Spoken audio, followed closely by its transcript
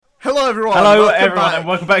Hello, everyone. Hello, everyone, and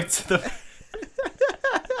welcome back to the...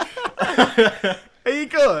 Are you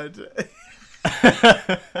good?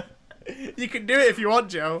 You can do it if you want,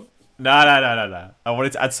 Joe. No. I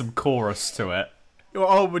wanted to add some chorus to it.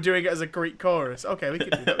 Oh, we're doing it as a Greek chorus. Okay, we can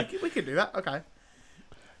do that. We can do that. Okay.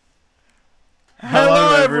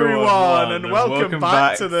 Hello, everyone, and welcome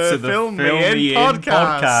back to the Film Me In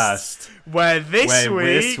podcast. Where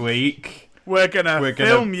this week we're gonna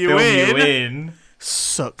film you in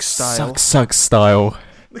suck style. Suck style.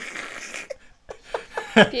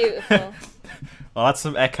 Beautiful. I'll add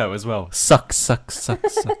some echo as well. Suck. Suck.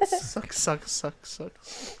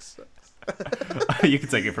 You can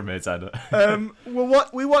take it from here, Tanner. Well,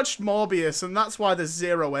 we watched Morbius, and that's why there's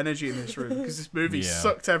zero energy in this room, because this movie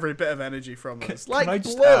sucked every bit of energy from us. Can I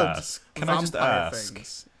just blood. ask? Can I just ask?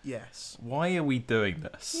 Things. Yes. Why are we doing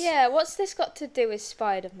this? Yeah, what's this got to do with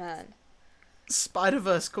Spider-Man?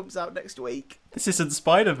 Spider-Verse comes out next week. This isn't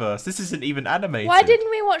Spider-Verse. This isn't even animated. Why didn't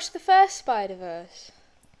we watch the first Spider-Verse?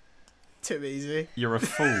 Too easy. You're a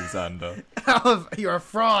fool, Xander. You're a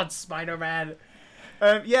fraud, Spider-Man.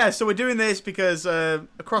 So we're doing this because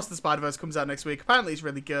Across the Spider-Verse comes out next week. Apparently it's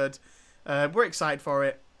really good. We're excited for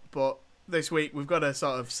it, but this week we've got to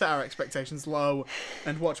sort of set our expectations low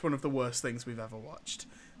and watch one of the worst things we've ever watched.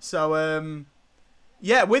 So,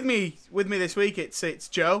 with me this week it's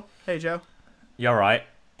Joe. Hey, Joe. You're right.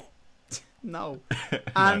 No.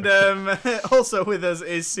 And also with us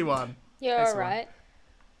is Siwan. You're hey, alright.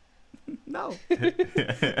 No.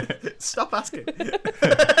 Stop asking.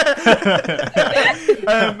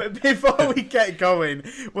 Before we get going,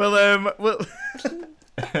 we'll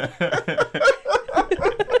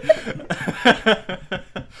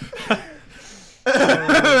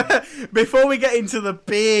before we get into the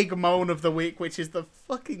big moan of the week, which is the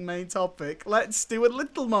fucking main topic, let's do a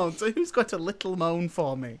little moan. So who's got a little moan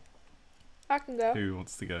for me? I can go. Who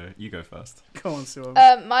wants to go? You go first. Go on, Sue.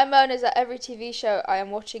 My moan is that every TV show I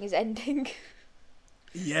am watching is ending.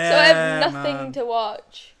 Yeah, so I have nothing man. to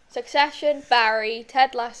watch. Succession, Barry,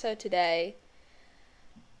 Ted Lasso today.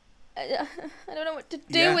 I don't know what to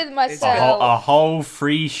do with myself. A whole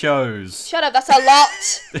 3 shows. Shut up, that's a lot.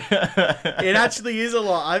 It actually is a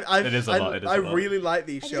lot. It is a lot. I really like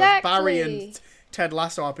these shows. Exactly. Barry and Ted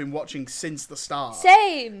Lasso I've been watching since the start.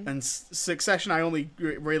 Same. And Succession I only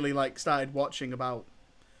really started watching about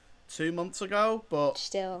 2 months ago, but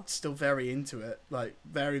still very into it. Like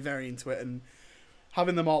very, very into it, and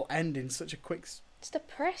having them all end in such a quick it's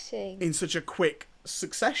depressing. In such a quick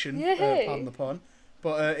succession, pardon the pun.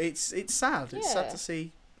 But it's sad. It's sad to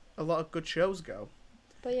see a lot of good shows go.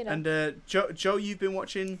 But you know. And Joe, you've been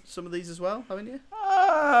watching some of these as well, haven't you?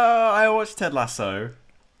 I watched Ted Lasso.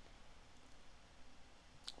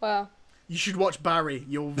 Well, you should watch Barry.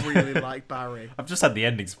 You'll really like Barry. I've just had the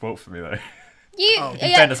ending spoiled for me though. In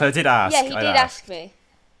fairness, I did ask. Yeah, he did ask me.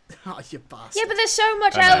 Oh, you bastard. Yeah, but there's so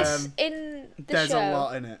much else in the there's show. There's a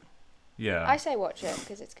lot in it. Yeah. I say watch it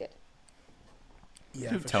because it's good.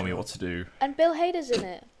 Yeah, Don't tell me what to do. And Bill Hader's in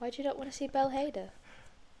it. Why do you not want to see Bill Hader?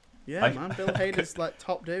 Yeah, man. Bill Hader's like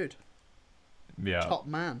top dude. Yeah. Top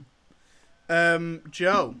man.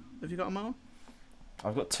 Joe, have you got a moment?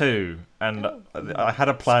 I've got 2, and I had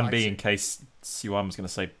a plan B in case Siwan was going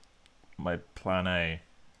to say my plan A.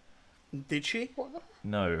 Did she? What?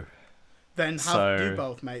 No. Then do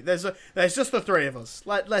both, mate. There's just the 3 of us.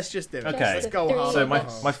 Let's just do it. Okay. Let's go hard. So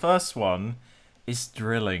my first one is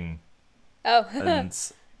drilling. Oh. And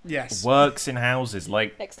yes. Works in houses.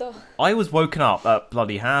 Like, next door. I was woken up at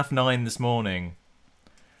bloody 9:30 this morning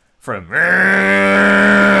from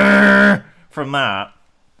that.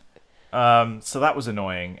 So that was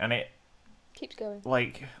annoying, and it keeps going.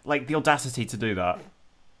 Like the audacity to do that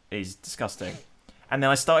is disgusting. And then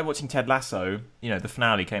I started watching Ted Lasso. You know, the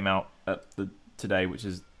finale came out today, which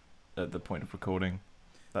is at the point of recording.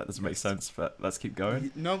 That doesn't make sense, but let's keep going.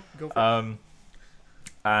 No, go for it.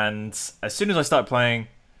 And as soon as I started playing,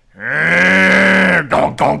 and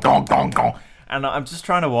I'm just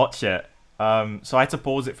trying to watch it. So I had to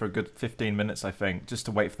pause it for a good 15 minutes, I think, just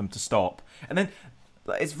to wait for them to stop. And then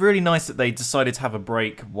it's really nice that they decided to have a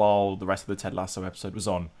break while the rest of the Ted Lasso episode was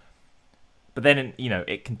on. But then,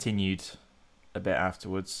 it continued a bit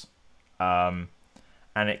afterwards. And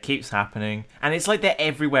it keeps happening. And it's like they're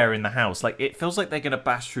everywhere in the house. Like, it feels like they're going to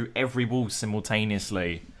bash through every wall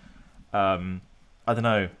simultaneously. I don't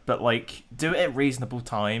know. But, like, do it at reasonable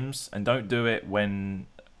times. And don't do it when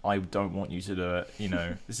I don't want you to do it.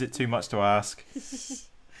 Is it too much to ask?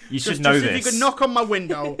 You should know this. If you could knock on my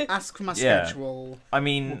window, ask for my schedule. I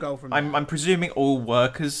mean, we'll go from I'm presuming all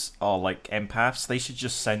workers are like empaths. They should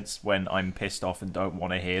just sense when I'm pissed off and don't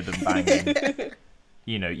want to hear them banging.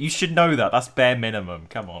 You should know that. That's bare minimum.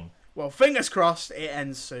 Come on. Well, fingers crossed it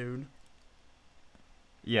ends soon.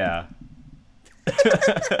 Yeah.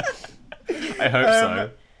 I hope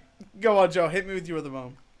so. Go on, Joe. Hit me with your other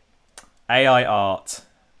moan. AI art.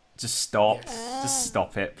 Just stop. Yes. Just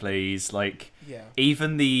stop it, please. Like, Yeah.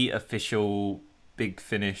 even the official Big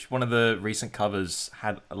Finish, one of the recent covers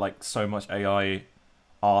had like so much AI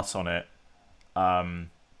art on it.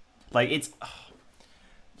 Like it's.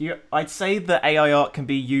 I'd say that AI art can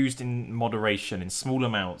be used in moderation, in small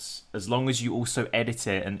amounts, as long as you also edit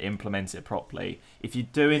it and implement it properly. If you're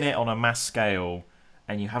doing it on a mass scale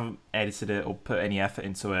and you haven't edited it or put any effort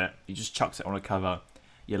into it, you just chucked it on a cover,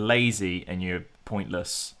 you're lazy and you're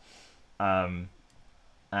pointless. And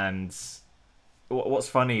what's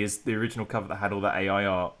funny is the original cover that had all that AI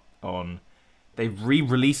art on, they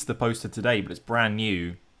re-released the poster today, but it's brand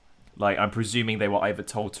new. Like, I'm presuming they were either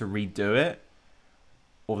told to redo it,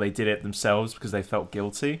 or they did it themselves because they felt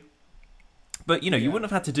guilty. But, you wouldn't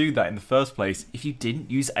have had to do that in the first place if you didn't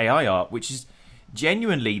use AI art, which is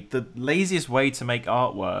genuinely the laziest way to make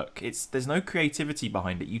artwork. There's no creativity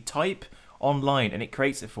behind it. You type online and it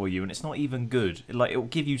creates it for you, and it's not even good. It'll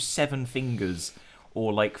give you 7 fingers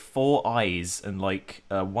or like 4 eyes and like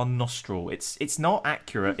 1 nostril. It's not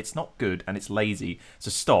accurate, it's not good, and it's lazy. So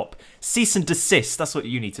stop. Cease and desist. That's what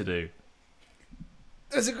you need to do.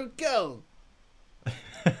 That's a good girl.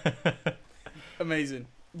 Amazing.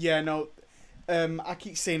 Yeah, no. I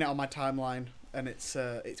keep seeing it on my timeline, and it's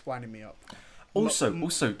winding me up.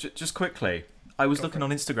 Also, just quickly, I was looking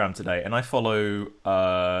on Instagram today, and I follow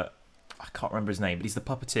I can't remember his name, but he's the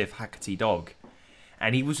puppeteer for Hackety Dog,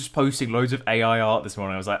 and he was just posting loads of AI art this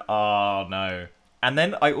morning. I was like, oh no. And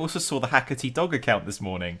then I also saw the Hackety Dog account this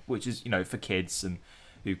morning, which is for kids and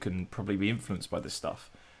who can probably be influenced by this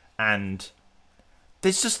stuff, and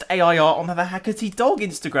there's just AI art on the Hackety Dog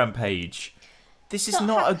Instagram page. This is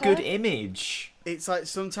not a good image. It's like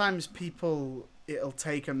sometimes it'll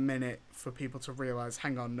take a minute for people to realise,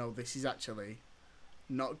 hang on, no, this is actually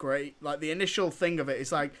not great. Like, the initial thing of it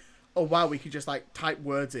is like, oh wow, we could just like type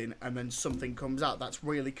words in and then something comes out. That's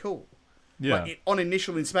really cool. Yeah. Like, on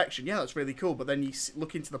initial inspection, yeah, that's really cool. But then you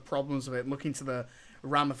look into the problems of it, look into the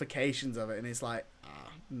ramifications of it, and it's like,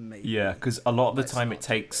 maybe. Yeah, because a lot of the time it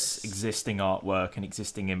takes existing artwork and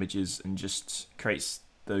existing images and just creates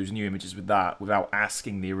those new images with that without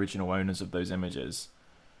asking the original owners of those images.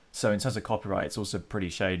 So in terms of copyright, it's also pretty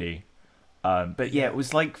shady. But yeah, it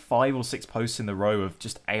was like 5 or 6 posts in the row of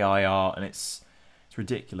just AI art, and it's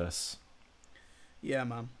ridiculous. Yeah,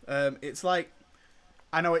 man. It's like,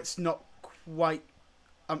 I know it's not quite.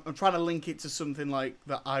 I'm trying to link it to something like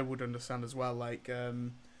that I would understand as well. Like,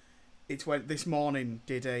 it's when this morning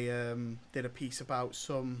did a piece about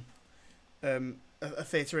some a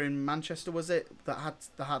theatre in Manchester, was it, that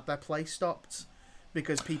had their play stopped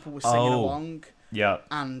because people were singing along. Yeah.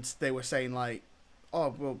 And they were saying like,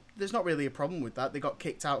 oh well, there's not really a problem with that. They got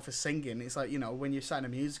kicked out for singing. It's like, when you're sat in a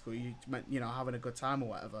musical, you meant having a good time or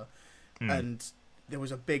whatever. And there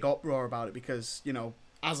was a big uproar about it because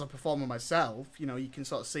as a performer myself, you can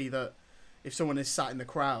sort of see that if someone is sat in the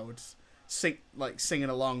crowd, singing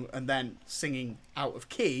along and then singing out of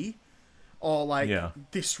key, or like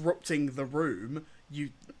disrupting the room, you're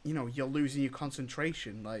losing your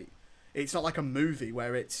concentration. Like, it's not like a movie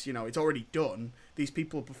where it's it's already done. These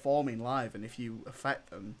people are performing live, and if you affect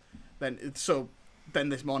them, then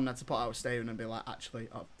this morning I had to put out a statement and be like, actually,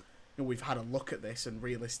 we've had a look at this, and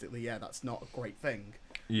realistically, that's not a great thing.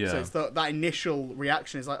 Yeah. So it's that initial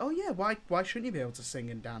reaction is like, oh yeah, why shouldn't you be able to sing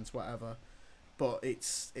and dance, whatever? But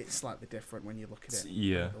it's slightly different when you look at it.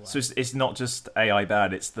 Yeah. So it's not just AI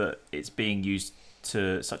bad. It's that it's being used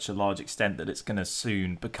to such a large extent that it's going to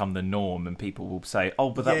soon become the norm, and people will say, "Oh,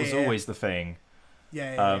 but that was always the thing."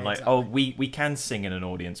 Yeah. Like, exactly. oh, we can sing in an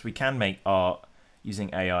audience, we can make art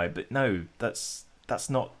using AI, but no, that's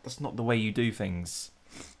not the way you do things.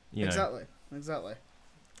 Exactly.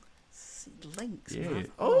 Links. Yeah.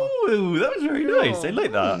 Man. Oh, that was very nice. I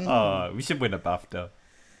like that. Oh, we should win a BAFTA.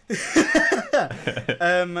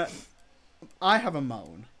 I have a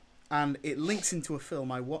moan, and it links into a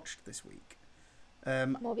film I watched this week.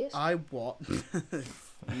 Morbius?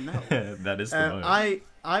 No. That is the moan.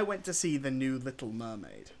 I went to see the new Little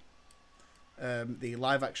Mermaid, the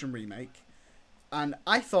live-action remake, and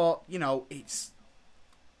I thought, it's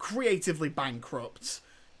creatively bankrupt.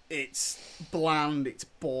 It's bland, it's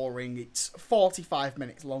boring, it's 45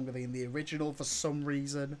 minutes longer than the original for some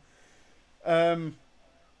reason.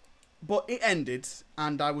 But it ended,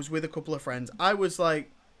 and I was with a couple of friends. I was like,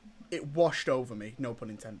 it washed over me, no pun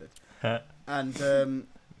intended. And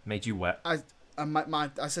made you wet. I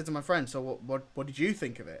said to my friend, so what did you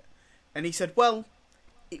think of it? And he said, well,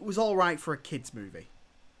 it was all right for a kids movie.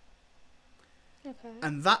 Okay.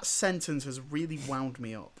 And that sentence has really wound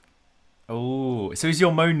me up. Oh, so is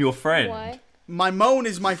your moan your friend? Why? My moan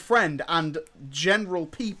is my friend and general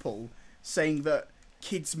people saying that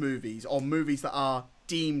kids' movies or movies that are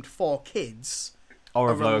deemed for kids Or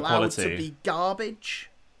are of lower allowed quality. to be garbage.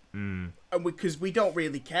 Mm. And because we don't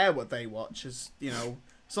really care what they watch, as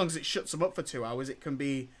long as it shuts them up for 2 hours, it can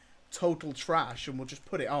be total trash, and we'll just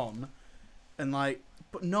put it on. And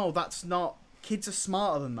but no, that's not. Kids are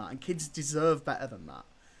smarter than that, and kids deserve better than that.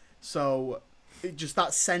 So, just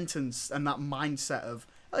that sentence and that mindset of,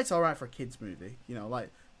 oh, it's all right for a kids movie,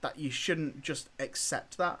 that you shouldn't just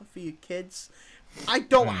accept that for your kids. I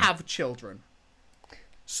don't have children,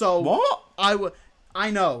 so What?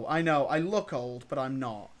 I know. I look old, but I'm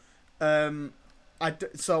not.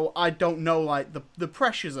 So I don't know the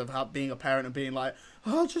pressures of being a parent and being like,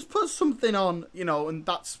 oh, just put something on, and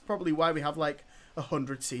that's probably why we have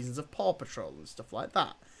 100 seasons of Paw Patrol and stuff like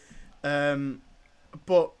that.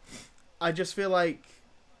 But I just feel like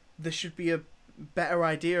there should be a better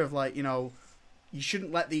idea of you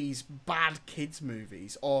shouldn't let these bad kids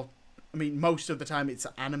movies, or I mean most of the time it's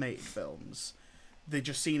animated films, they're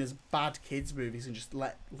just seen as bad kids movies and just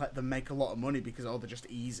let them make a lot of money because they're just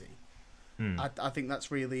easy. I think that's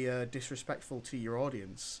really disrespectful to your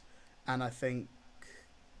audience, and I think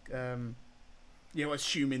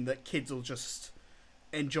assuming that kids will just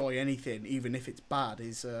enjoy anything even if it's bad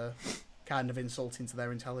is kind of insulting to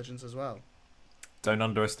their intelligence as well. Don't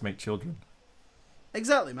underestimate children.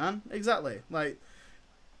 Exactly, man. Exactly.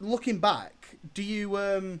 Looking back, do you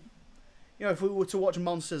if we were to watch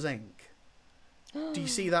Monsters Inc., do you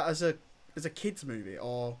see that as a kids movie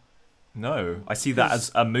or? No, I see that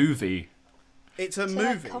as a movie. It's a It's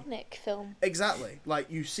movie. an iconic film. Exactly.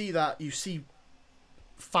 You see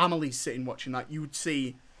families sitting watching that. You would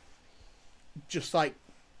see just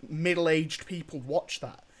middle-aged people watch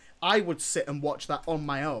that. I would sit and watch that on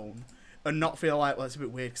my own and not feel like, well, it's a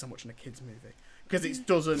bit weird because I'm watching a kids movie, because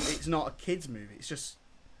it's not a kids movie. It's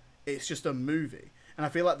just a movie, and I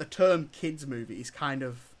feel like the term kids movie is kind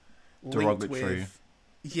of linked derogatory. with,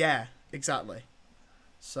 yeah, exactly.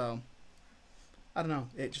 So I don't know.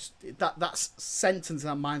 That sentence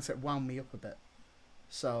and that mindset wound me up a bit.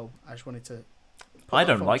 So I just wanted to. I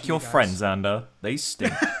don't like your friends, Xander. They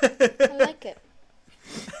stink. I like it.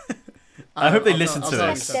 I hope they listen to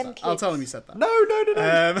this. I'll tell him you said that. No.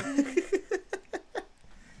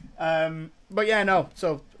 But yeah, no.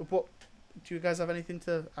 So, what do you guys have anything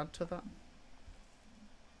to add to that?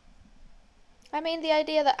 I mean, the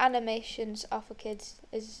idea that animations are for kids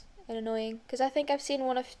is annoying, because I think I've seen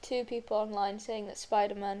one of two people online saying that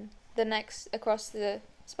Spider-Man, the next Across the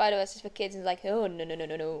Spider-Verse, is for kids, and oh,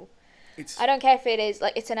 no. I don't care if it is,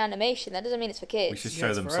 it's an animation, that doesn't mean it's for kids. We should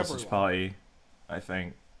show them Sausage everyone. Party, I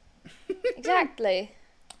think. Exactly.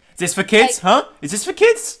 Is this for kids? Huh? Is this for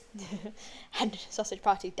kids? And Sausage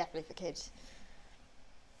Party, definitely for kids.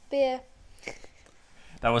 Beer.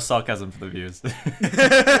 That was sarcasm for the viewers.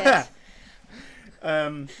 Yes.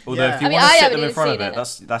 Although if you want to I sit haven't them in even front of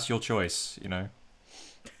seen it, that's your choice,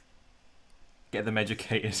 Get them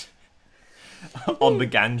educated on the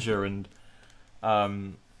ganja and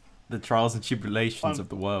the trials and tribulations of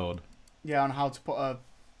the world. Yeah, on how to put a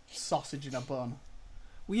sausage in a bun.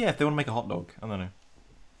 Well, yeah, if they want to make a hot dog, I don't know.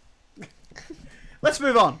 Let's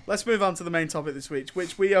move on. Let's move on to the main topic this week,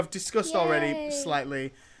 which we have discussed already Yay.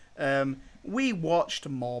 slightly. We watched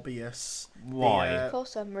Morbius. Why? For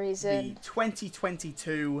some The reason.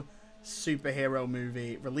 2022 superhero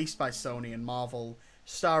movie released by Sony and Marvel,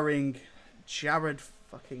 starring Jared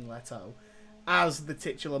fucking Leto as the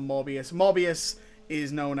titular Morbius. Morbius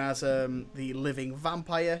is known as the living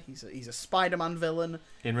vampire. He's a Spider-Man villain.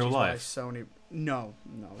 In real which is why life? Sony. No.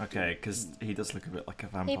 Okay, because he does look a bit like a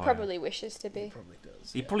vampire. He probably wishes to He be. probably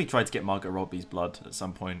does. He probably tried to get Margot Robbie's blood at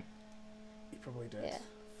some point. He probably did. Yeah.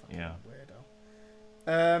 Fucking Yeah.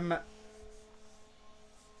 Weirdo.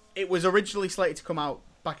 It was originally slated to come out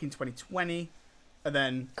back in 2020, and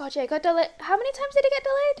then God, yeah, it got delayed. How many times did it get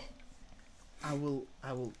delayed?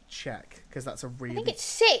 I will check, because that's a I really. think it's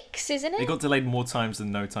 6, isn't it? It got delayed more times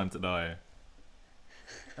than No Time to Die.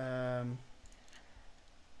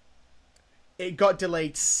 It got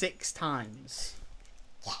delayed 6 times.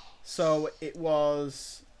 So it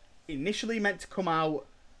was initially meant to come out.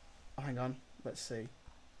 Oh, hang on, let's see.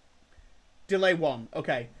 Delay 1.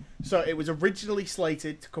 Okay, so it was originally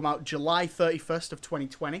slated to come out July 31st of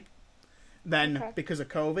 2020. Then, Okay. because of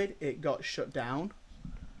COVID, it got shut down.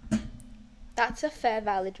 That's a fair,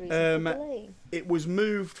 valid reason for Um, delaying. It was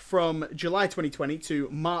moved from July 2020 to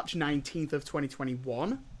March 19th of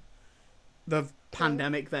 2021. The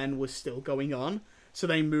pandemic then was still going on, so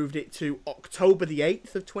they moved it to October the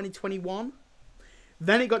 8th of 2021.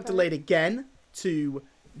 Then it got delayed again to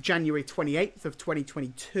January 28th of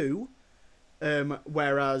 2022,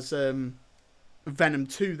 whereas Venom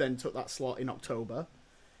 2 then took that slot in October.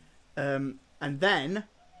 And then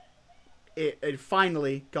it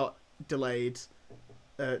finally got delayed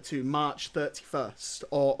to March 31st,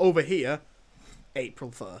 or over here, April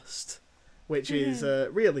 1st, which is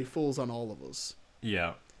really falls on all of us.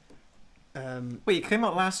 Yeah. Wait, it came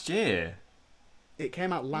out last year. It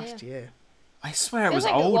came out last year. I swear it was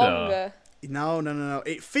like older. Longer. No.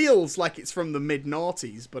 It feels like it's from the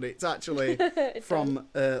mid-noughties, but it's actually from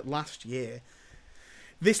last year.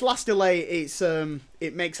 This last delay,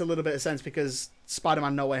 it makes a little bit of sense because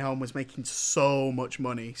Spider-Man No Way Home was making so much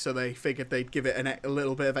money, so they figured they'd give it a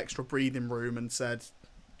little bit of extra breathing room and said,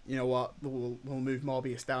 you know what, we'll move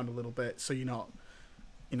Morbius down a little bit so you're not,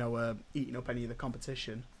 eating up any of the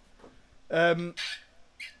competition.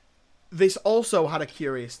 This also had a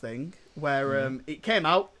curious thing where it came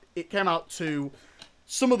out to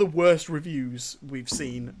some of the worst reviews we've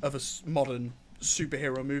seen of a modern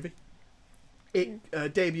superhero movie. It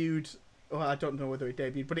debuted, well, I don't know whether it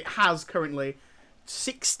debuted, but it has currently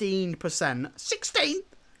 16%.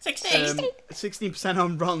 16%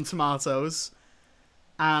 on Rotten Tomatoes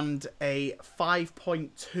and a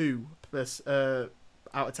 5.2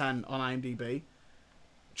 out of 10 on IMDb.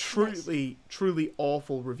 Truly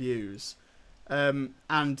awful reviews. And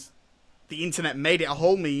the internet made it a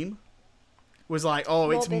whole meme. Was like,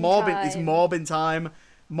 oh, it's Morbin time.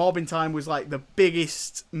 Morbin time was like the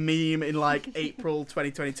biggest meme in like April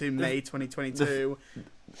 2022, May 2022.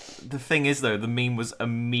 The thing is, though, the meme was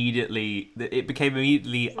it became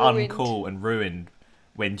immediately uncool and ruined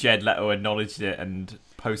when Jared Leto acknowledged it and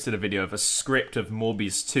posted a video of a script of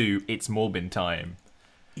Morbius 2, It's Morbin Time.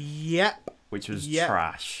 Yep. Which was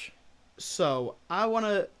trash. So, I want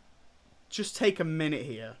to just take a minute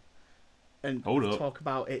here and talk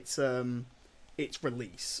about its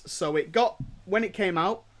release. So when it came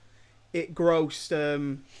out, it grossed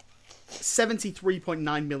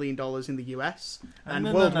 $73.9 million in the US,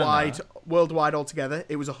 and worldwide altogether,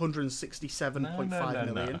 it was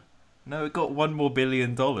 $167.5 million. No, it got $1 more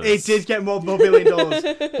billion. It did get $1 more billion, but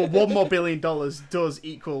 $1 more billion does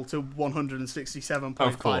equal to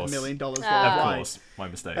 $167.5 million worldwide. Of course, my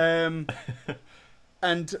mistake.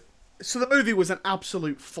 And so the movie was an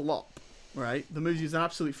absolute flop, right? The movie was an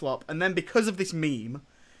absolute flop, and then because of this meme,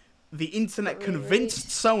 the internet convinced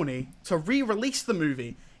Sony to re-release the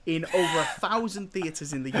movie in over 1,000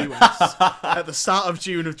 theaters in the US at the start of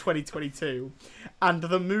June of 2022, and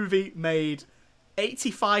the movie made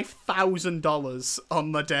 $85,000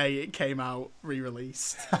 on the day it came out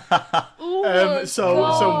re-released. So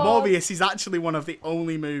Morbius is actually one of the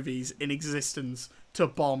only movies in existence to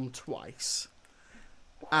bomb twice,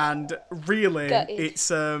 and really,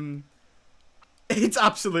 it's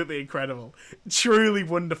absolutely incredible, truly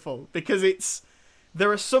wonderful, because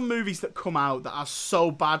there are some movies that come out that are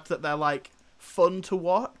so bad that they're like fun to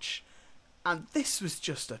watch, and this was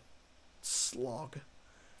just a slog.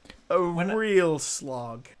 Real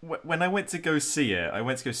slog. When I went to go see it,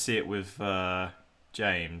 with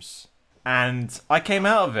James, and I came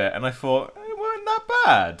out of it and I thought, it wasn't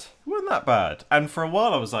that bad. And for a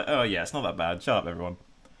while I was like, oh yeah, it's not that bad, shut up everyone.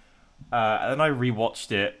 And then I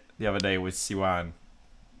rewatched it the other day with Siwan,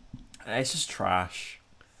 and it's just trash.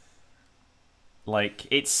 Like,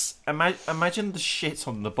 it's imagine the shit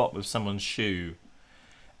on the bottom of someone's shoe,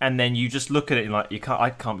 and then you just look at it and like, I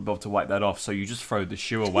can't be bothered to wipe that off, so you just throw the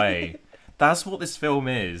shoe away. That's what this film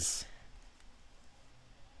is.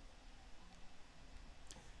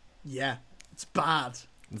 Yeah, it's bad.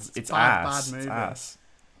 It's bad movie. It's ass.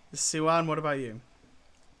 Siwan, what about you?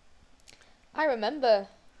 I remember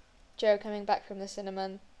Joe coming back from the cinema,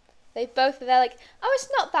 and they're like, oh, it's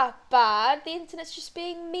not that bad, the internet's just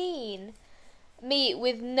being mean. Me,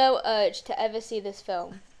 with no urge to ever see this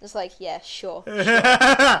film, it's like, yeah, sure.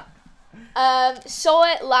 Saw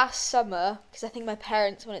it last summer, because I think my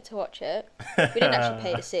parents wanted to watch it. We didn't actually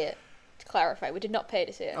pay to see it, to clarify, we did not pay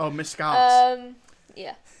to see it. Oh, Miss Scouts.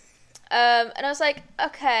 Yeah. And I was like,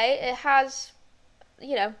 okay, it has,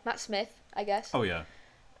 Matt Smith, I guess. Oh, yeah.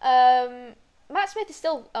 Matt Smith is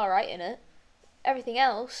still alright in it. Everything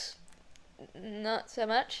else, not so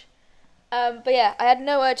much. But yeah, I had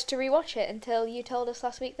no urge to rewatch it until you told us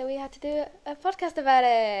last week that we had to do a podcast about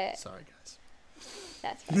it. Sorry, guys.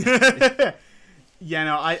 That's fine. Yeah,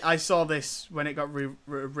 no, I saw this when it got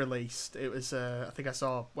released. It was, I think I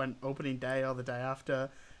saw when opening day or the day after.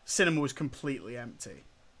 Cinema was completely empty.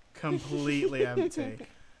 Completely empty.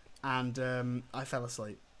 And I fell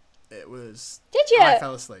asleep. It was... Did you? I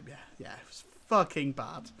fell asleep, yeah. Yeah, it was fucking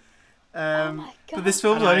bad. Oh my god. But this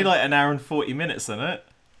film's And only like an hour and 40 minutes, isn't it?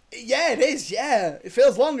 Yeah, it is. Yeah, it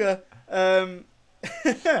feels longer.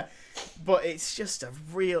 But it's just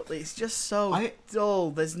it's just so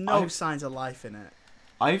dull. There's no signs of life in it.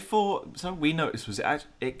 I thought something we noticed was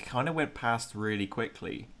it kind of went past really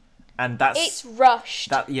quickly, and it's rushed.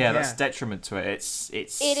 That's detriment to it.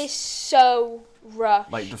 It is so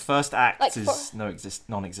rushed. Like the first act is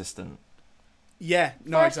non-existent. Yeah,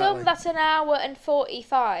 no, for a exactly. film that's an hour and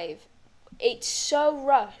 45, it's so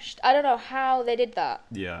rushed. I don't know how they did that.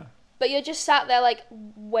 Yeah. But you're just sat there like,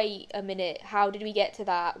 wait a minute, how did we get to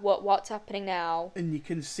that? What's happening now? And you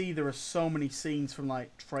can see there are so many scenes from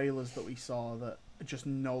like trailers that we saw that are just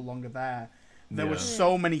no longer there. There were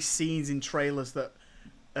so many scenes in trailers that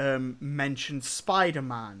mentioned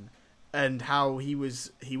Spider-Man and how he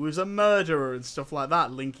was a murderer and stuff like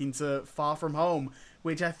that, linking to Far From Home,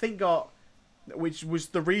 which I think which was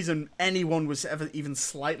the reason anyone was ever even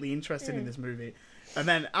slightly interested in this movie. And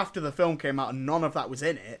then after the film came out and none of that was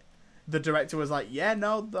in it, the director was like, yeah,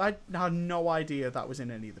 no, I had no idea that was in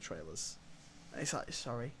any of the trailers. It's like,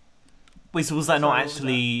 sorry. Wait, so was that not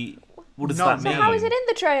actually... What does that mean? So how is it in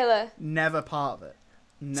the trailer? Never part of it.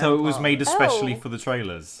 So it was made especially for the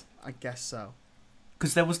trailers? I guess so.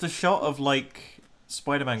 Because there was the shot of, like,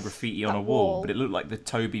 Spider-Man graffiti on a wall, but it looked like the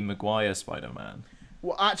Tobey Maguire Spider-Man.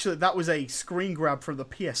 Well, actually, that was a screen grab from the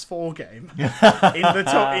PS4 game.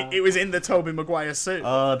 It was in the Tobey Maguire suit.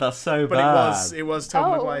 Oh, that's so bad. But it was Tobey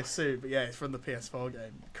Maguire's suit. But yeah, it's from the PS4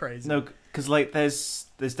 game. Crazy. No, because like there's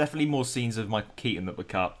definitely more scenes of Michael Keaton that were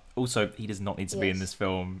cut. Also, he does not need to be in this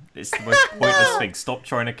film. It's the most pointless thing. Stop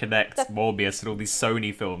trying to connect Morbius and all these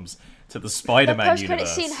Sony films to the Spider-Man universe. The post-credit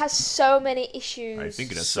scene has so many issues. I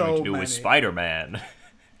think it has something to do with Spider-Man.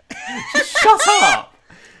 Shut up!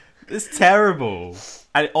 It's terrible.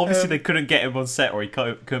 And obviously they couldn't get him on set, or he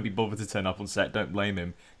couldn't be bothered to turn up on set. Don't blame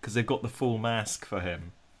him, because they've got the full mask for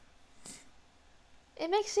him. It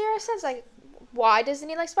makes zero sense. Like, why doesn't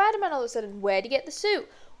he like Spider-Man all of a sudden? Where did he get the suit?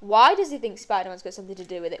 Why does he think Spider-Man's got something to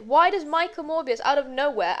do with it? Why does Michael Morbius, out of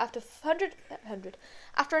nowhere, after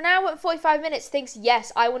an hour and 45 minutes, thinks,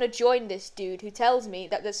 yes, I want to join this dude who tells me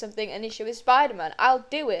that there's an issue with Spider-Man. I'll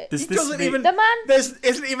do it. There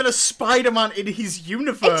isn't even a Spider-Man in his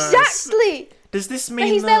universe. Exactly. Does this mean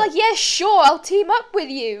but he's there like, yeah, sure, I'll team up with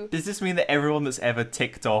you. Does this mean that everyone that's ever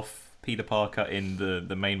ticked off Peter Parker in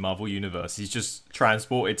the main Marvel universe is just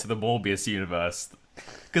transported to the Morbius universe?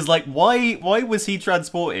 Because, like, why was he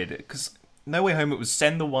transported? Because No Way Home, it was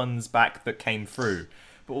send the ones back that came through.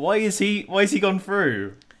 But why is he gone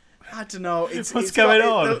through? I don't know. What's going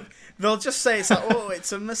on? They'll just say it's like, oh,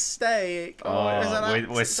 it's a mistake.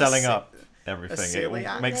 We're selling up everything.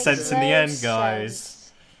 It makes sense in the end,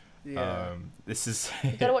 guys. Yeah. This is.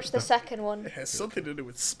 You gotta watch the second one. It has something to do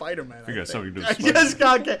with Spider-Man. I just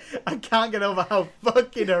can't get over how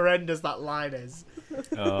fucking horrendous that line is.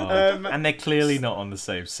 And they're clearly not on the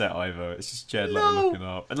same set either. It's just Jared Leto looking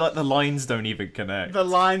up, and like the lines don't even connect. The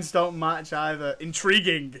lines don't match either.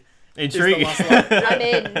 Intriguing. I'm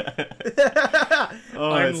in.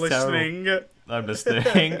 I'm listening. Terrible. I'm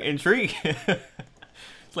listening. Intriguing.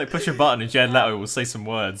 It's like push a button and Jared Leto will say some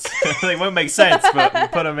words. They won't make sense, but we'll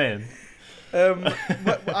put them in.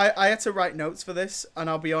 I had to write notes for this, and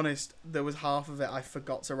I'll be honest, there was half of it I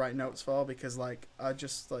forgot to write notes for because, like, I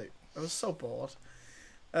was so bored.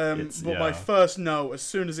 My first note, as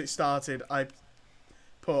soon as it started, I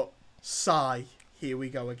put sigh. Here we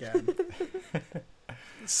go again.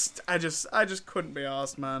 I just couldn't be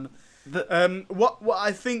arsed, man. What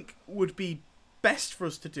I think would be best for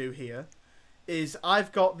us to do here is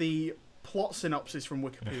I've got the plot synopsis from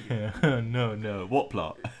Wikipedia. No. What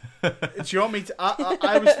plot? Do you want me to?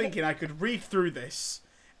 I was thinking I could read through this,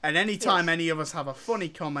 and any time any of us have a funny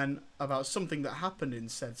comment about something that happened in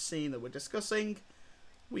said scene that we're discussing,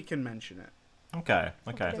 we can mention it. Okay.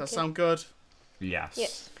 Does that sound good?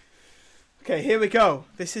 Yes. Okay, here we go.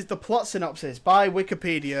 This is the plot synopsis by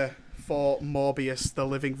Wikipedia for Morbius, the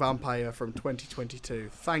Living Vampire from 2022.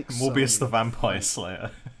 Thanks, Morbius, the Vampire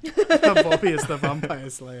Slayer. Morbius, the Vampire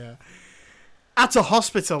Slayer. At a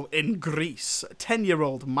hospital in Greece,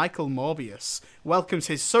 10-year-old Michael Morbius welcomes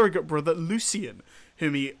his surrogate brother Lucian,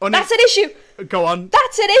 whom he... That's an issue! Go on.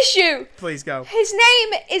 That's an issue! Please go. His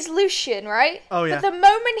name is Lucian, right? Oh, yeah. But the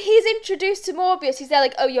moment he's introduced to Morbius, he's there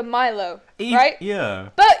like, oh, you're Milo, right? Yeah.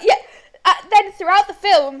 But, yeah, then throughout the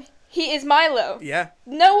film, he is Milo. Yeah.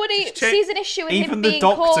 Nobody sees an issue in him being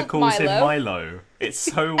called Milo. Even the doctor calls him Milo. It's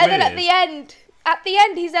so weird. And then at the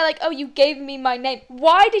end, he's there like, oh, you gave me my name.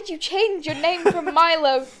 Why did you change your name from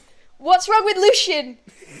Milo? What's wrong with Lucian?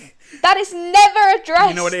 That is never addressed.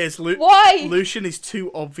 You know what it is? Why? Lucian is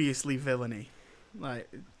too obviously villainy. Like,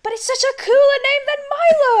 But it's such a cooler name than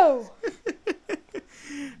Milo!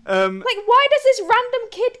 Like, why does this random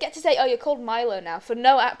kid get to say, "Oh, you're called Milo now," for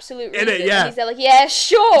no absolute reason? Yeah. And he's there like, "Yeah,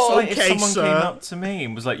 sure." Like Okay, if someone sir. came up to me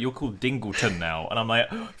and was like, "You're called Dingleton now," and I'm like,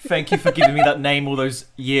 "Thank you for giving me that name all those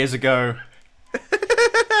years ago."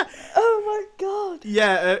 Oh my god.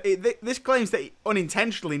 Yeah, this claims that he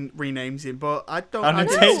unintentionally renames him, but I didn't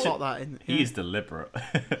Unintentionally? spot that in. Yeah. He's deliberate.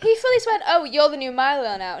 He fully just went, "Oh, you're the new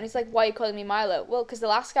Milo now," and he's like, "Why are you calling me Milo?" Well, because the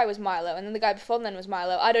last guy was Milo, and then the guy before then was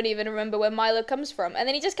Milo. I don't even remember where Milo comes from, and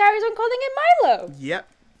then he just carries on calling him Milo.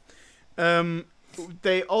 Yep.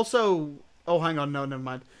 They also. Oh, hang on, no, never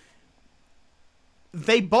mind.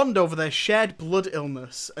 They bond over their shared blood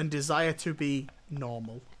illness and desire to be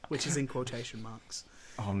normal, which is in quotation marks.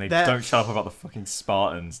 Oh, and they don't shut up about the fucking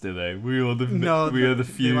Spartans, do they? We are the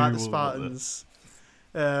few. They like the Spartans.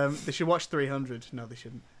 They should watch 300. No, they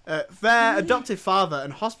shouldn't. Their adoptive father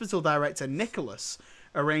and hospital director Nicholas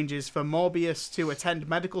arranges for Morbius to attend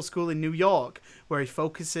medical school in New York, where he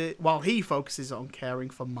focuses on caring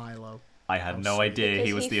for Milo. I had no idea Because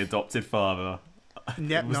he was the adopted father.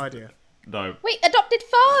 Yep, no idea. No. Wait, adopted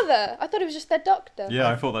father? I thought it was just their doctor. Yeah,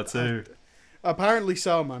 I thought that too. Apparently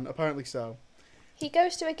so, man. Apparently so. He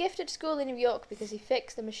goes to a gifted school in New York because he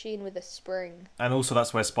fixed the machine with a spring. And also,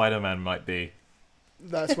 that's where Spider-Man might be.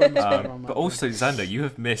 That's when Spider-Man But might also, Xander, you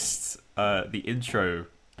have missed the intro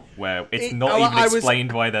where it's I was-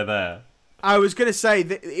 explained why they're there. I was gonna say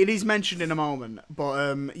that it is mentioned in a moment,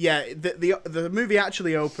 but yeah, the movie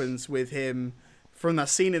actually opens with him from that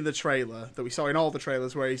scene in the trailer that we saw in all the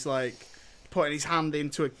trailers, where he's like putting his hand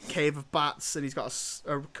into a cave of bats and he's got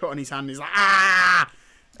a cut on his hand. And he's like ah,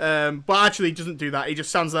 but actually he doesn't do that. He just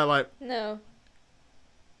stands there like No.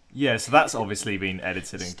 Yeah, so that's obviously been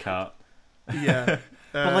edited and cut. yeah.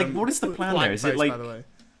 But like, what is the plan there? Is it blackface, like by the way.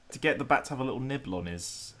 to get the bat to have a little nibble on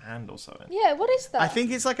his hand or something? Yeah, what is that? I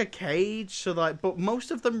think it's like a cage, so like, but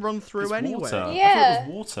most of them run through It's anyway. water. I Yeah. thought it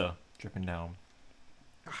was water dripping down.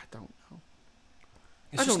 I don't know.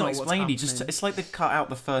 It's I just don't not know what's explained. happening. It's like they've cut out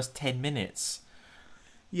the first 10 minutes.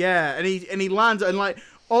 Yeah, and he lands and like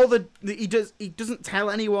all he doesn't tell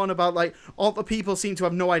anyone about like all the people seem to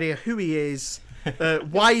have no idea who he is,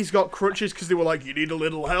 why he's got crutches because they were like you need a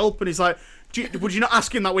little help and he's like would you not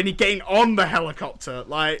ask him that when you're getting on the helicopter?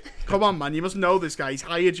 Like, come on, man, you must know this guy. He's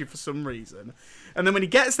hired you for some reason. And then when he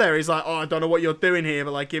gets there, he's like, oh, I don't know what you're doing here,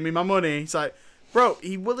 but like, give me my money. He's like, bro,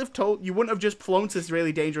 he will have told you wouldn't have just flown to this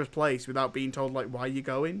really dangerous place without being told like why you're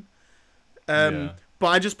going. Yeah. But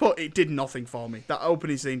I just put it did nothing for me. That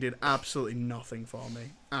opening scene did absolutely nothing for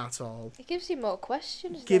me at all. It gives you more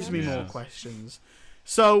questions. Gives then. me more questions.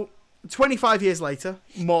 So, 25 years later,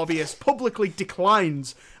 Morbius publicly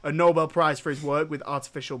declines a Nobel Prize for his work with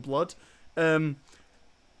artificial blood.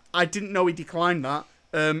 I didn't know he declined that.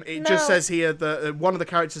 It just No. says here that one of the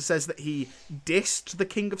characters says that he dissed the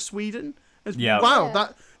King of Sweden. Yeah. Wow, Yeah.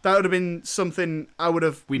 that would have been something I would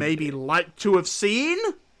have maybe liked to have seen.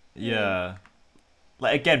 Yeah.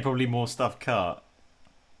 Like, again, probably more stuff cut.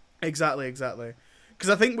 Exactly. Because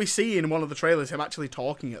I think we see in one of the trailers him actually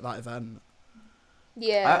talking at that event.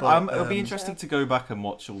 Yeah. It'll be interesting to go back and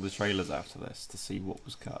watch all the trailers after this to see what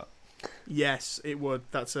was cut. Yes, it would.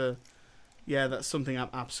 That's something I'm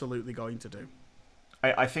absolutely going to do.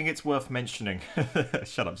 I think it's worth mentioning.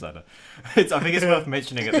 Shut up, Xander. I think it's worth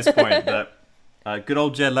mentioning at this point that good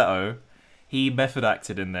old Jared Leto, he method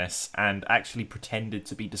acted in this and actually pretended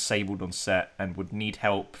to be disabled on set and would need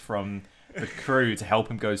help from the crew to help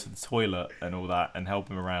him go to the toilet and all that and help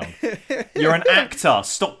him around. You're an actor.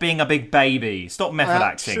 Stop being a big baby. Stop method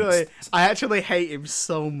acting. I actually hate him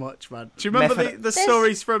so much, man. Do you remember the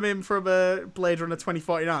stories from him from Blade Runner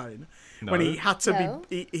 2049? No. When he had to No.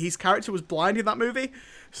 his character was blind in that movie,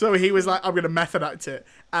 so he was like, I'm going to method act it,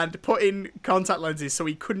 and put in contact lenses so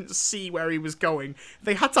he couldn't see where he was going.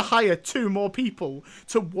 They had to hire 2 more people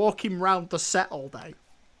to walk him round the set all day.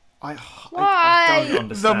 I Why? don't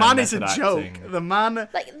understand The man is a method joke. acting. The man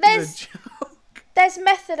Like, is a joke. There's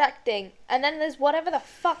method acting, and then there's whatever the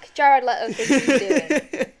fuck Jared Leto thinks he's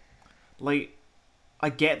doing. Like,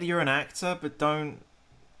 I get that you're an actor, but don't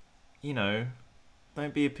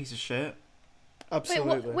be a piece of shit.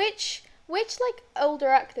 Absolutely. Wait, which like older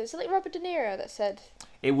actors? Is it like Robert De Niro that said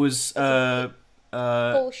It was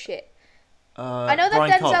bullshit? I know that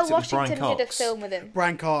Brian Denzel Cox. It was Washington Brian did a Cox. film with him.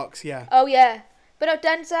 Brian Cox, yeah. Oh yeah, but no,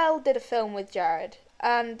 Denzel did a film with Jared,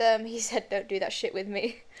 and he said, "Don't do that shit with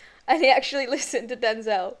me," and he actually listened to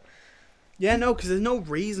Denzel. Yeah, no, because there's no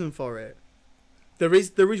reason for it. There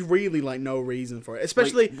is really like no reason for it,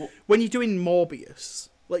 especially when you're doing Morbius.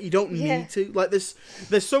 Like, you don't need to. Like, there's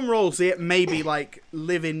some roles that maybe like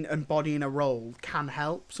living, embodying a role can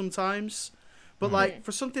help sometimes, But like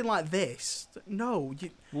for something like this, no, you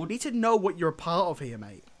need to know what you're a part of here,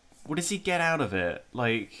 mate. What does he get out of it?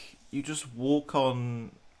 Like, you just walk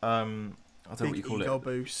on, I don't know what you call ego it.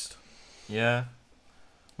 boost. Yeah.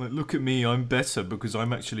 Like, look at me, I'm better because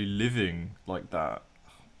I'm actually living like that.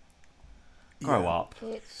 Grow up.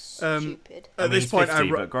 It's stupid. I mean, This he's point, 50,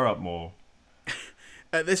 but grow up more.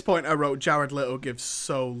 At this point, I wrote Jared Little gives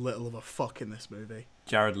so little of a fuck in this movie.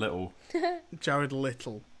 Jared Little. Jared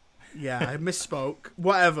Little. Yeah, I misspoke.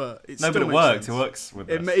 Whatever. No, but it worked. It works with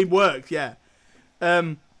this. It worked, yeah.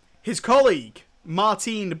 His colleague,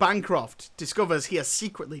 Martine Bancroft, discovers he has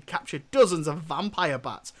secretly captured dozens of vampire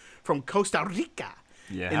bats from Costa Rica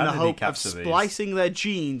Yeah, in how the did he hope of capture these? splicing their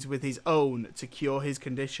genes with his own to cure his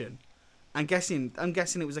condition. I'm guessing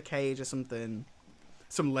it was a cage or something.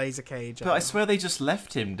 Some laser cage. But I swear they just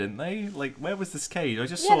left him, didn't they? Like, where was this cage? I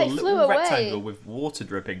just Yeah, saw a they flew little away. rectangle with water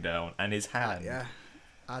dripping down and his hand. Yeah.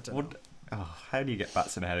 I don't know. Oh, how do you get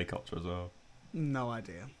bats in a helicopter as well? No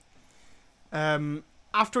idea.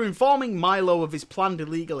 After informing Milo of his planned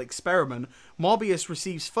illegal experiment, Morbius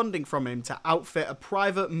receives funding from him to outfit a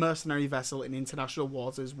private mercenary vessel in international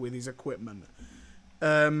waters with his equipment.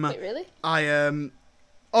 Wait, really?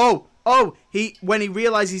 When he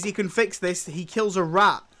realizes he can fix this, he kills a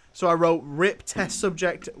rat. So I wrote RIP test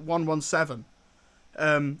subject 117.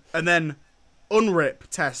 And then unrip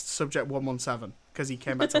test subject 117 because he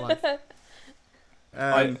came back to life.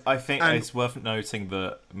 I think it's worth noting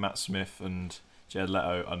that Matt Smith and Jared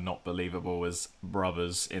Leto are not believable as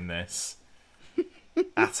brothers in this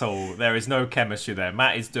at all. There is no chemistry there.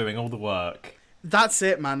 Matt is doing all the work. That's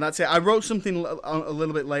it, man. That's it. I wrote something a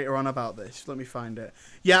little bit later on about this. Let me find it.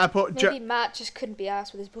 Yeah, I put... Maybe Matt just couldn't be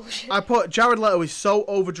arsed with his bullshit. I put Jared Leto is so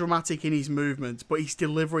overdramatic in his movements, but his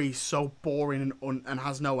delivery is so boring and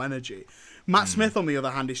has no energy. Matt Smith, on the other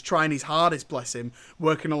hand, is trying his hardest, bless him,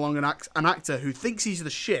 working along an actor who thinks he's the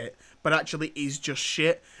shit, but actually is just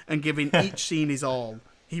shit, and giving each scene his all.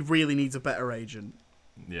 He really needs a better agent.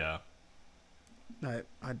 Yeah. No,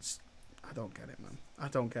 I don't get it, man. I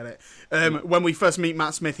don't get it. When we first meet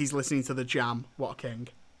Matt Smith, he's listening to The Jam. What a king.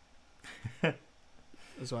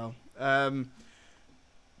 As well.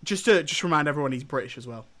 Just to remind everyone he's British as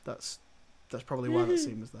well. That's probably why that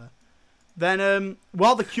scene was there. Then,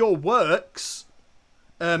 while the cure works,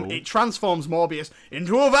 it transforms Morbius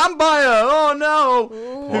into a vampire. Oh no!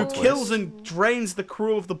 Ooh. Who kills and drains the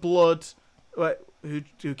crew of the blood. Who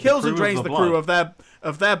kills and drains the crew of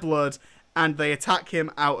their blood, and they attack him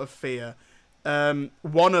out of fear.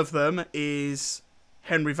 One of them is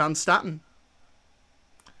Henry Van Staten.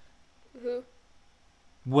 Who?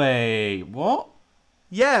 Wait, what?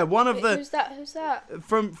 Yeah, one of the... Who's that?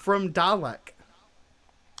 From Dalek.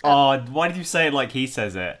 Oh, why did you say it like he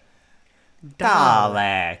says it?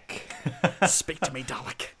 Dalek. Speak to me,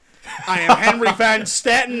 Dalek. I am Henry Van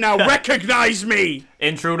Staten, now recognize me!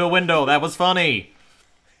 Intruder window, that was funny.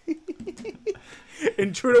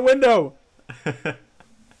 Intruder window.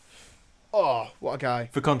 Oh, what a guy.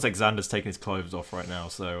 For context, Xander's taking his clothes off right now,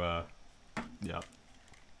 so, yeah.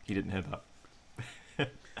 He didn't hear that.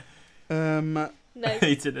 No.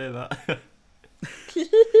 He didn't hear that.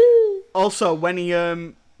 Also, when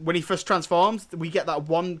he first transforms, we get that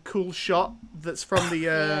one cool shot that's from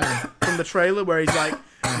the trailer where he's like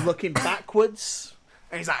looking backwards,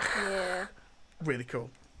 and he's like, Yeah. really cool.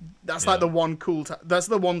 That's like the one cool. That's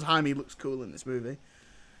the one time he looks cool in this movie.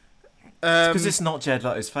 Because it's not Jared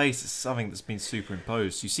Leto's face; it's something that's been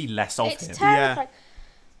superimposed. You see less of It's him. terrifying.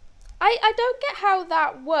 I don't get how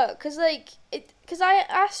that works, because I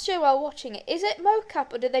asked Joe while watching it, is it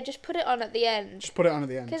mocap or did they just put it on at the end? Just put it on at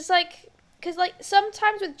the end. Because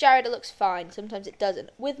sometimes with Jared it looks fine, sometimes it doesn't.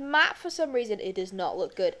 With Matt, for some reason, it does not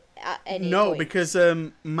look good at any point. No, because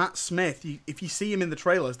Matt Smith, if you see him in the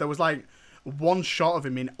trailers, there was like one shot of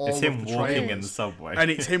him in all of the trailers. It's him walking in the subway. And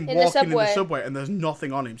it's him walking in the subway, and there's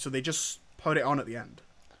nothing on him, so they just put it on at the end.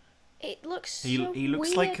 It looks so He looks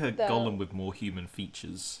weird, like a though. golem with more human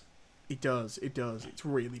features. It does. It's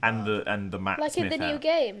really bad. And the Matt Like Smith in the new hair.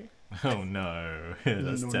 game. Oh no,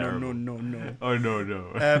 that's no, terrible. No. Oh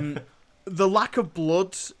no. The lack of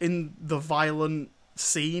blood in the violent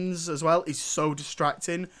scenes as well is so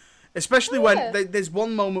distracting. Especially when there's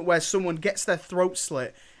one moment where someone gets their throat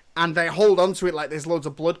slit and they hold onto it like there's loads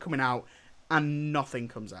of blood coming out and nothing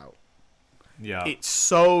comes out. Yeah. It's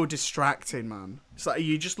so distracting, man. It's like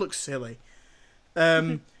you just look silly.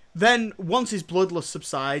 Then once his bloodlust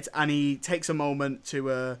subsides and he takes a moment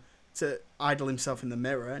to idle himself in the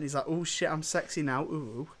mirror and he's like, "Oh shit, I'm sexy now."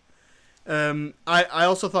 Ooh. I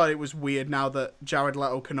also thought it was weird now that Jared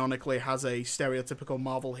Leto canonically has a stereotypical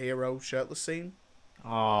Marvel hero shirtless scene.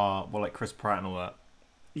 Oh, well, like Chris Pratt and all that.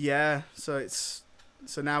 Yeah, so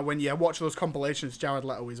now when you watch those compilations, Jared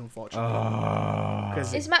Leto is unfortunate. Oh.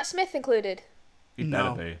 Is Matt Smith included? He'd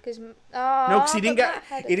No. better be. Because No, because he didn't get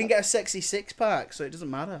get a sexy six pack, so it doesn't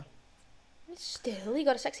matter. Still, he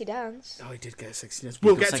got a sexy dance. Oh, he did get a sexy dance. He's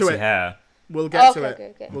We'll got get sexy to it. hair. We'll get to it.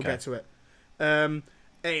 Okay. We'll Okay. get to it.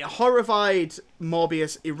 A horrified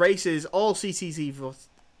Morbius erases all CCTV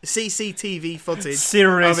footage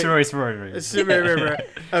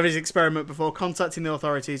of his experiment before contacting the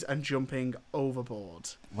authorities and jumping overboard.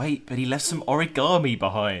 Wait, but he left some origami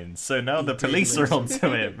behind, so now the police are onto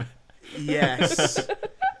him. Yes.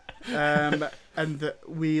 And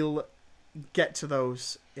we'll get to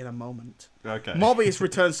those in a moment. Okay. Morbius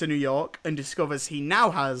returns to New York and discovers he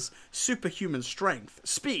now has superhuman strength,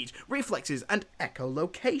 speed, reflexes, and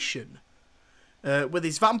echolocation. With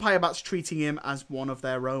his vampire bats treating him as one of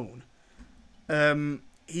their own.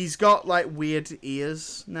 He's got like weird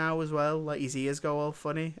ears now as well. Like his ears go all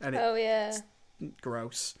funny and it's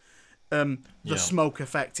gross. The smoke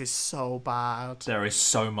effect is so bad. There is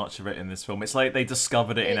so much of it in this film. It's like they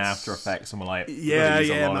discovered it in After Effects and were like, yeah, use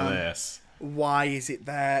a lot man. of this. Why is it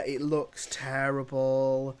there? It looks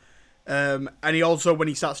terrible. And he also, when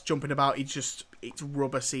he starts jumping about, it's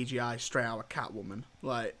rubber CGI straight out of Catwoman.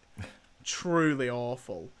 Like, truly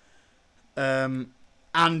awful. And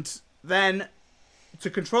then, to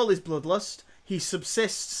control his bloodlust, he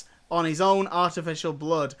subsists on his own artificial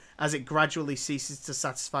blood as it gradually ceases to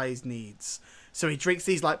satisfy his needs. So he drinks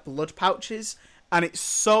these, like, blood pouches, and it's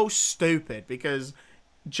so stupid, because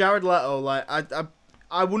Jared Leto, like,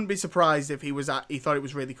 I wouldn't be surprised if he thought it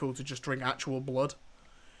was really cool to just drink actual blood.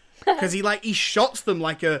 Because he shots them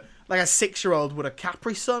like a 6-year-old would a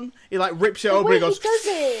Capri Sun. He like rips it open and goes. The way he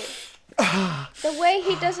does it. The way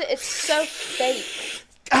he does it, it's so fake.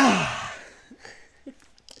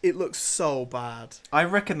 It looks so bad. I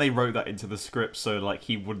reckon they wrote that into the script so like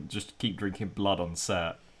he wouldn't just keep drinking blood on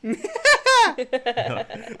set. Like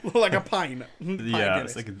a pint. Yeah,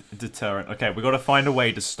 it's like a deterrent. Okay, we got to find a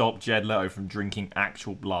way to stop Jared Leto from drinking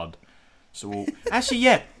actual blood. So actually,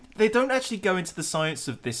 yeah, they don't actually go into the science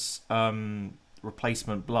of this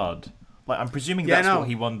replacement blood. Like, I'm presuming that's what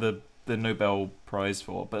he won the Nobel Prize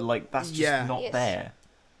for, but like that's just not there.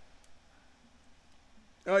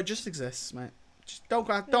 Oh, it just exists, mate. Just don't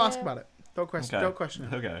ask about it. Don't question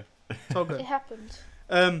it. Okay. It's all good. It happened.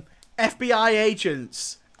 FBI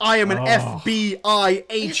agents. I am an FBI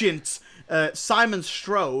agent. Simon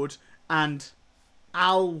Strode and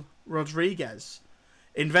Al Rodriguez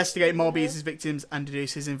investigate Morbius' victims and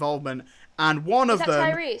deduce his involvement. And one of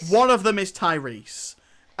them is Tyrese.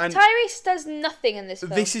 And Tyrese does nothing in this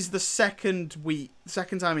film. This is the second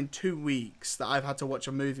time in 2 weeks that I've had to watch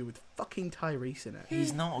a movie with fucking Tyrese in it.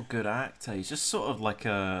 He's not a good actor. He's just sort of like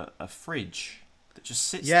a fridge that just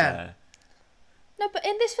sits there. No, but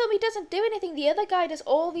in this film he doesn't do anything. The other guy does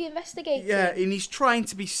all the investigating. Yeah, and he's trying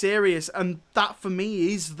to be serious, and that for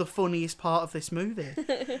me is the funniest part of this movie.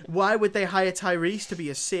 Why would they hire Tyrese to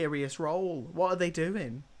be a serious role? What are they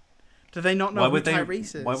doing? Do they not know who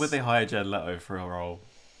Tyrese is? Why would they hire Jared Leto for a role?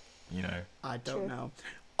 You know. I don't know.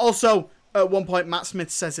 Also, at one point, Matt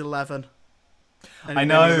Smith says 11. I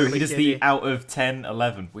know, he does the out of 10,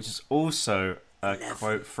 11, which is also a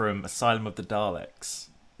quote from Asylum of the Daleks.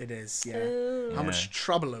 It is, yeah. How much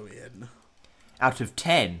trouble are we in? Out of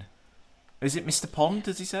 10? Is it Mr. Pond,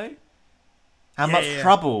 does he say? How much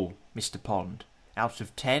trouble, Mr. Pond? Out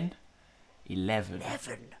of 10? 11.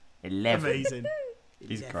 11. Amazing.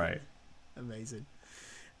 He's great. Amazing.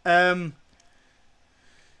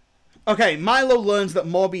 Okay, Milo learns that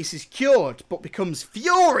Morbius is cured, but becomes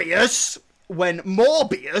furious when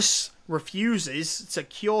Morbius refuses to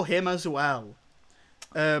cure him as well.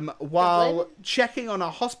 While checking on a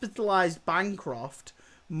hospitalized Bancroft,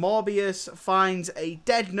 Morbius finds a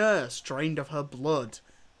dead nurse drained of her blood.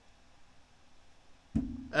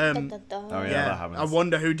 That happens. I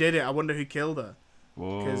wonder who did it. I wonder who killed her.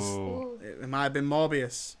 Whoa. It might have been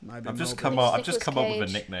Morbius. I've just come up with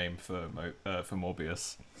a nickname for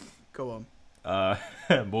Morbius. Go on.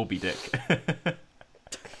 Morby Dick.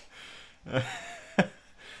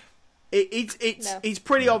 It's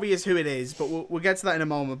pretty obvious who it is, but we'll get to that in a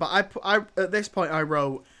moment. But I at this point I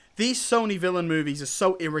wrote, these Sony villain movies are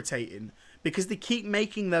so irritating because they keep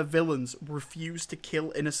making their villains refuse to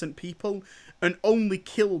kill innocent people and only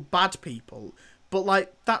kill bad people. But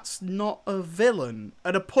like, that's not a villain.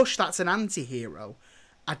 At a push, that's an anti-hero.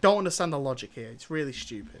 I don't understand the logic here. It's really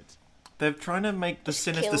stupid. They're trying to make the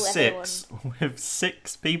Sinister Six with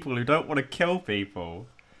 6 people who don't want to kill people.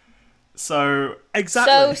 So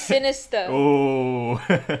Exactly. So sinister. oh,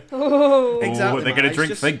 Ooh. Exactly, they're man. gonna It's drink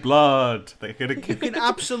just- fake blood. They're gonna. You can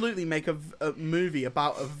absolutely make a movie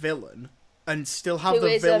about a villain and still have Who the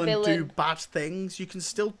is a villain do villain. bad things. You can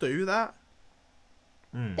still do that.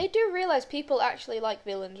 They do realise people actually like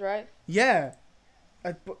villains, right? Yeah.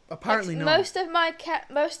 But apparently Like, not. most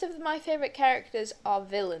of my favourite characters are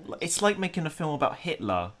villains. It's like making a film about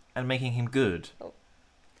Hitler and making him good.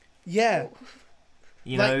 Yeah.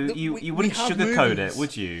 You Like, know, we you wouldn't have sugarcoat movies. it,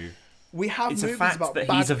 would you? We have It's a movies fact about that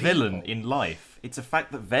bad he's a villain people. in life. It's a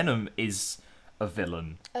fact that Venom is a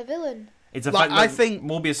villain. A villain. It's a Like, fact that I think-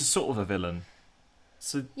 Morbius is sort of a villain.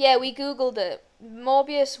 So Yeah, we googled it.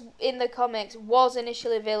 Morbius in the comics was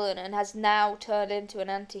initially a villain and has now turned into an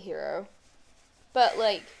anti-hero. But,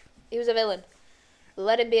 like, he was a villain.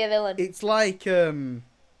 Let him be a villain. It's like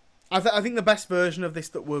I think the best version of this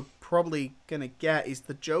that we're probably gonna get is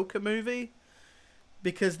the Joker movie,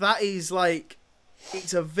 because that is like,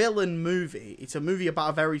 it's a villain movie. It's a movie about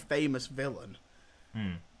a very famous villain,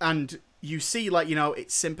 and you see, like, you know,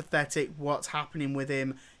 it's sympathetic. What's happening with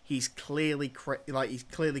him? He's clearly he's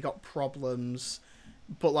clearly got problems,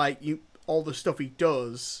 but like all the stuff he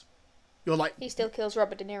does, you're like, He still kills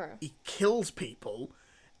Robert De Niro. he kills people.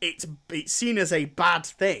 It's seen as a bad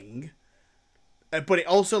thing, but it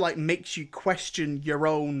also like makes you question your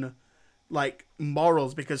own like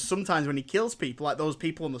morals, because sometimes when he kills people, like those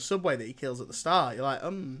people on the subway that he kills at the start, you're like,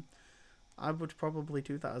 I would probably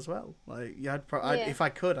do that as well. Like, yeah, if I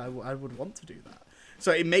could, I would want to do that.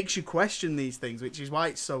 So it makes you question these things, which is why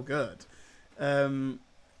it's so good.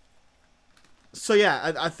 So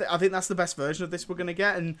yeah, I think that's the best version of this we're gonna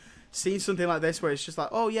get, and seeing something like this where it's just like,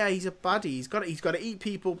 oh yeah, he's a baddie, he's got to eat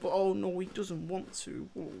people, but oh no, he doesn't want to.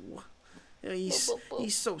 Oh. You know,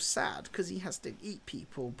 he's so sad because he has to eat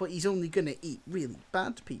people, but he's only gonna eat really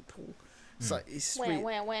bad people. It's like it's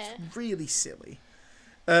really silly.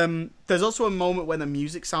 There's also a moment when the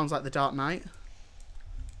music sounds like The Dark Knight.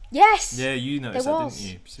 Yes! yeah, you noticed There that, was.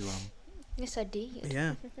 didn't you? Siwan? Yes, I did.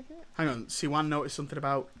 Yeah. Hang on, Siwan noticed something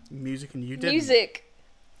about music and you didn't. Music.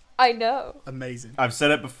 I know. Amazing. I've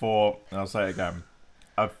said it before, and I'll say it again.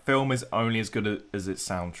 A film is only as good as its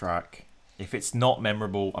soundtrack. If it's not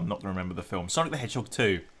memorable, I'm not going to remember the film. Sonic the Hedgehog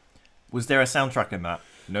 2. Was there a soundtrack in that?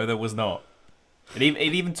 No, there was not. It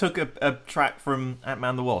even took a track from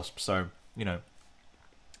Ant-Man the Wasp, so, you know,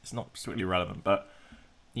 it's not strictly relevant, but,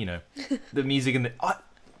 you know, the music in the...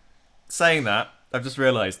 saying that, I've just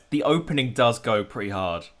realised, the opening does go pretty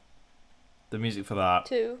hard. The music for that.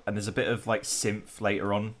 Too. And there's a bit of, like, synth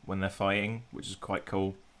later on when they're fighting, which is quite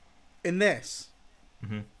cool. In this.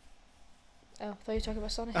 Mm-hmm. Oh, I thought you were talking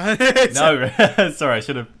about Sonic. No, sorry, I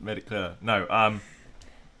should have made it clear. No,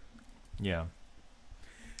 yeah.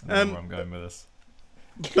 I don't know where I'm going with this.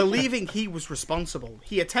 Believing he was responsible,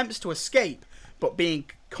 he attempts to escape, but being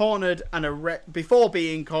cornered and before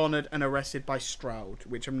being cornered and arrested by Stroud,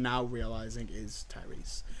 which I'm now realizing is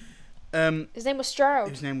Terry's. His name was Stroud.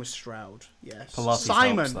 His name was Stroud. Yes, Pilates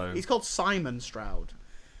Simon. helps, though. He's called Simon Stroud.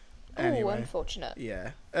 Oh, Anyway, unfortunate.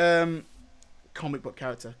 yeah. Comic book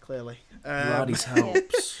character, clearly. Pilates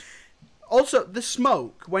helps. Also, the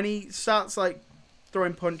smoke, when he starts like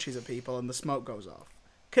throwing punches at people and the smoke goes off.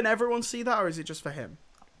 Can everyone see that, or is it just for him?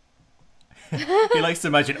 He likes to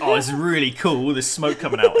imagine, oh, it's really cool, there's smoke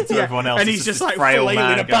coming out, and to everyone else and it's he's just this like frail flailing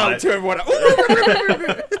man about going, to everyone.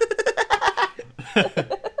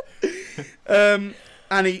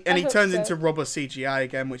 And he hope turns so. into rubber CGI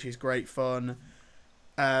again, which is great fun.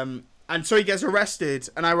 And so he gets arrested,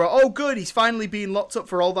 and I wrote, oh good, he's finally being locked up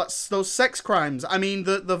for all those sex crimes. I mean,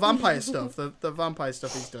 the vampire stuff, the vampire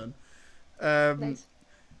stuff he's done. Nice.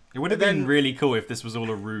 It would have Then- been really cool if this was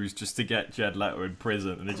all a ruse just to get Jared Leto in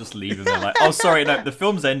prison, and they just leave him there like, oh sorry, no, the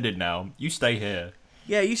film's ended now, you stay here.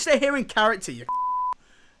 Yeah, you stay here in character, you.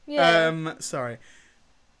 Yeah. Sorry.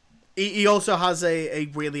 He also has a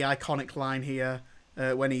really iconic line here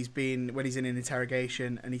when he's in an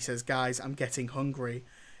interrogation, and he says, "Guys, I'm getting hungry,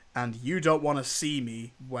 and you don't want to see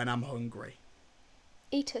me when I'm hungry."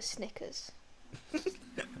 Eat a Snickers.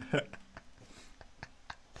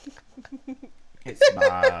 It's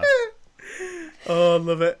bad. Oh,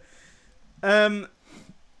 love it.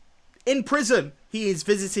 In prison, he is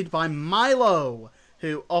visited by Milo,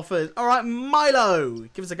 who offers. All right, Milo,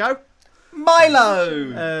 give us a go.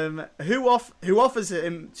 Milo! Who offers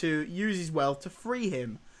him to use his wealth to free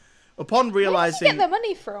him. Upon Where did realizing he get the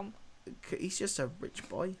money from? he's just a rich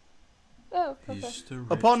boy. Oh, okay. He's just a rich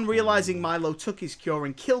Upon boy. realizing Milo took his cure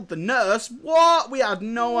and killed the nurse, what? We had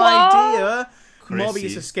no What? idea. Chrissy.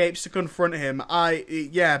 Morbius escapes to confront him.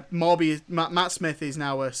 Morbius. Matt Smith is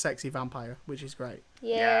now a sexy vampire, which is great.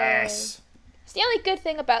 Yes. It's the only good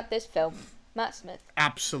thing about this film. Matt Smith.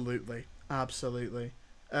 Absolutely.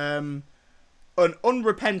 An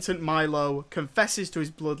unrepentant Milo confesses to his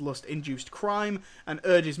bloodlust-induced crime and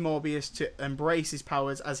urges Morbius to embrace his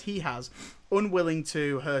powers as he has. Unwilling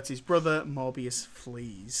to hurt his brother, Morbius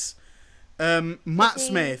flees. Matt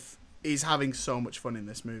Smith is having so much fun in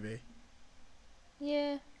this movie.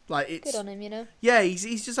 Yeah. Like, it's good on him, you know. Yeah,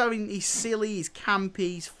 he's just having. He's silly. He's campy.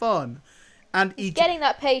 He's fun, and he's getting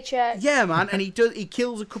that paycheck. Yeah, man, and he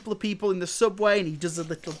kills a couple of people in the subway, and he does a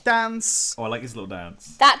little dance. Oh, I like his little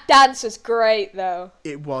dance. That dance was great, though.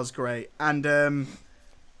 It was great, and then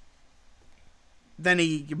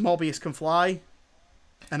Morbius can fly,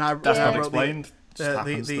 and that's not explained.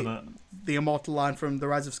 The immortal line from The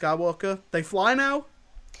Rise of Skywalker. They fly now.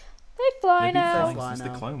 They fly now. They fly since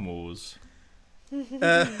now. The Clone Wars.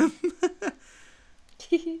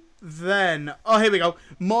 Then, here we go.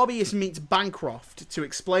 Morbius meets Bancroft to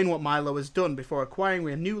explain what Milo has done before acquiring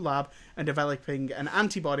a new lab and developing an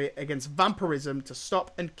antibody against vampirism to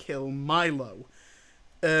stop and kill Milo.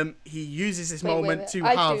 He uses this moment to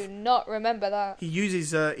have... I do not remember that. He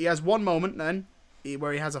uses... he has one moment then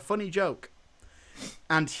where he has a funny joke.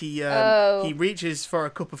 And he reaches for a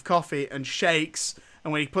cup of coffee and shakes,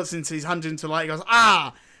 and when he puts his hand into the light, he goes,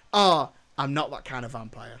 I'm not that kind of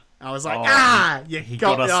vampire. I was like, he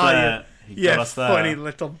got us there. He got us there. Funny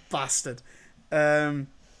little bastard. And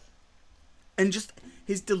just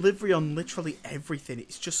his delivery on literally everything,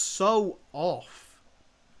 it's just so off.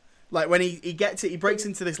 Like when he breaks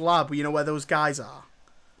into this lab, where those guys are.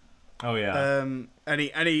 Oh yeah. And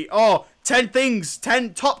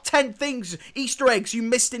 10 top 10 things, Easter eggs you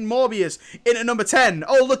missed in Morbius. In at number 10.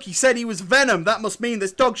 Oh look, he said he was Venom. That must mean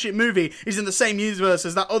this dogshit movie is in the same universe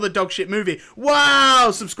as that other dogshit movie. Wow!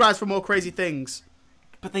 Subscribe for more crazy things.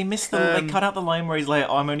 But they missed they cut out the line where he's like,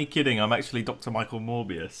 I'm only kidding, I'm actually Dr. Michael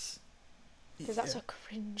Morbius. Because that's a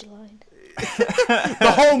cringe line.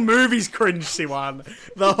 The whole movie's cringe, Siwan.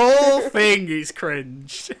 The whole thing is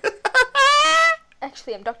cringe.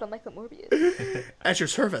 Actually, I'm Dr. Michael Morbius. At your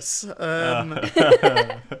service.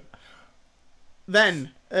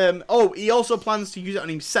 Then, he also plans to use it on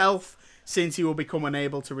himself since he will become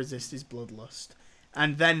unable to resist his bloodlust.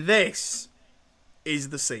 And then this is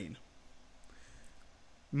the scene.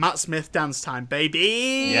 Matt Smith dance time,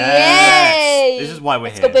 baby! Yes! Yay! This is why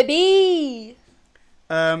we're here. Let's go, baby!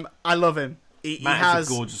 I love him. Matt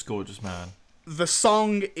is a gorgeous, gorgeous man. The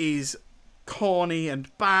song is corny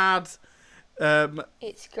and bad.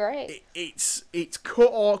 It's great. It's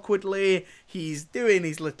cut awkwardly. He's doing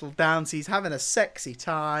his little dance. He's having a sexy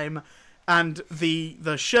time, and the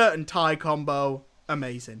shirt and tie combo,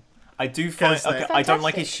 amazing. I do find I don't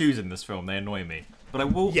like his shoes in this film. They annoy me. But I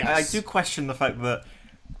will. Yes. I do question the fact that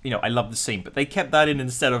I love the scene, but they kept that in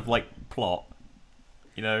instead of plot.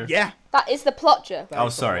 Yeah. That is the plot, Joe.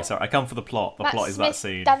 Sorry. I come for the plot. The plot is that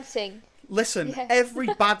scene. Dancing. Listen, every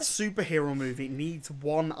bad superhero movie needs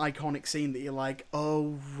one iconic scene that you're like,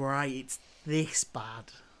 oh right, it's this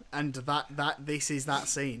bad, and this is that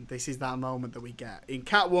scene. This is that moment that we get. In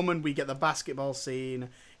Catwoman, we get the basketball scene.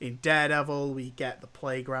 In Daredevil, we get the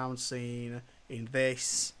playground scene. In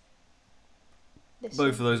this both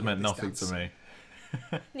of those meant nothing to me.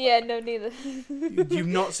 Yeah, no, neither. You've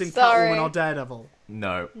not seen Catwoman or Daredevil?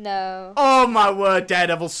 No. Oh my word,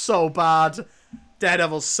 Daredevil's so bad.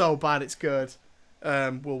 Daredevil's so bad, it's good.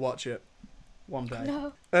 We'll watch it one day.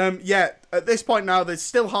 No. At this point now, there's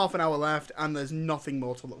still half an hour left, and there's nothing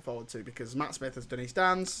more to look forward to because Matt Smith has done his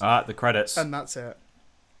dance. The credits. And that's it.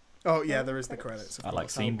 Oh, yeah, there is the credits. I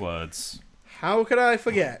like seeing words. How could I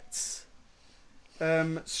forget?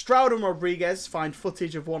 Stroud and Rodriguez find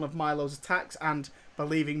footage of one of Milo's attacks and,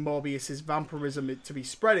 believing Morbius' vampirism to be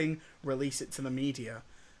spreading, release it to the media.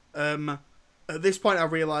 At this point, I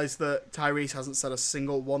realise that Tyrese hasn't said a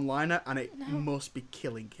single one-liner, and it must be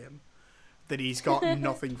killing him. That he's got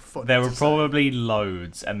nothing funny There were probably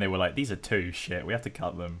loads, and they were like, these are too shit, we have to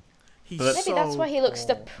cut them. Maybe that's why he looks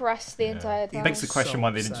depressed the entire time. It begs the question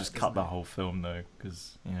why they didn't just cut the whole film, though,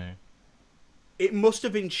 because, It must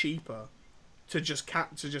have been cheaper to just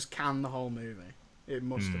can the whole movie. It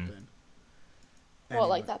must have been. What,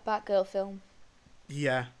 like that Batgirl film?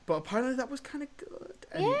 Yeah, but apparently that was kind of good.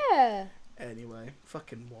 Yeah. Anyway,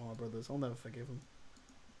 fucking Warner Brothers. I'll never forgive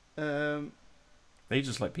them. They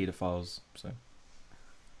just like paedophiles, so.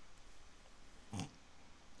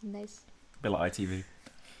 Nice. A bit like ITV.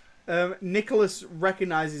 Nicholas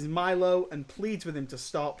recognises Milo and pleads with him to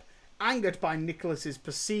stop. Angered by Nicholas's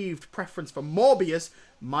perceived preference for Morbius,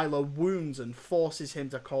 Milo wounds and forces him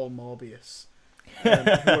to call Morbius. who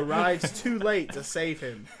arrives too late to save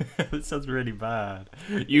him. That sounds really bad.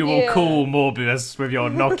 You will call Morbius with your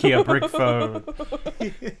Nokia brick phone.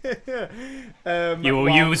 You will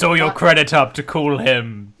use all your credit up to call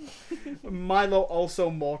him. Milo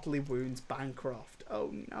also mortally wounds Bancroft.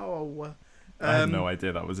 Oh no. I had no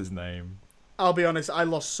idea that was his name. I'll be honest, I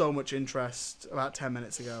lost so much interest about 10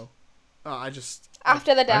 minutes ago.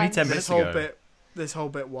 After the dance. Only 10 minutes ago. This whole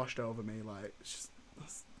bit washed over me. Like, it's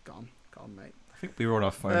gone, mate. I think we were on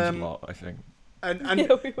our phones a lot, I think. And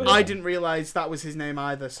I didn't realise that was his name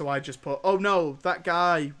either, so I just put, oh no, that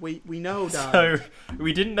guy we know died. So,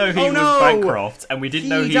 we didn't know he was Bancroft, and we didn't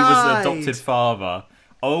know he was the adopted father.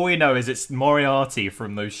 All we know is it's Moriarty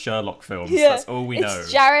from those Sherlock films. Yeah, that's all we know.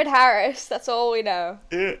 It's Jared Harris, that's all we know.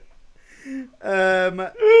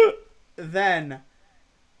 Then,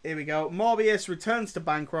 here we go. Morbius returns to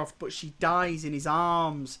Bancroft, but she dies in his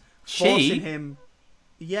arms, forcing him...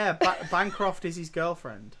 Yeah, Bancroft is his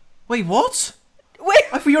girlfriend. Wait, what? Wait,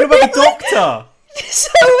 I thought you were about the doctor.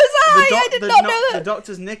 So was I. I did not know that. The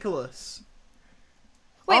doctor's Nicholas.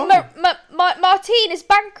 Wait, Martine is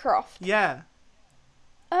Bancroft. Yeah.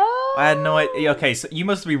 Oh. I had no idea. Okay, so you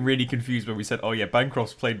must be really confused when we said, "Oh yeah,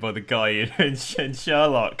 Bancroft's played by the guy in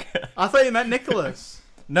Sherlock." I thought you meant Nicholas.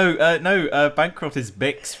 No, Bancroft is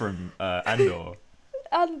Bix from Andor.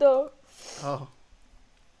 Andor. Oh.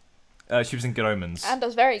 She was in Good Omens.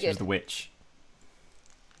 Andor's very good. She was the witch.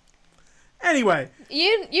 Anyway,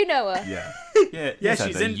 you know her. Yeah. Yeah,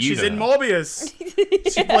 she's in Morbius.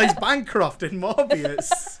 She plays Bancroft in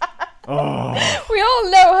Morbius. Oh. We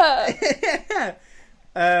all know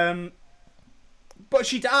her. But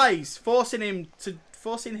she dies, forcing him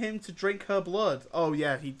to drink her blood. Oh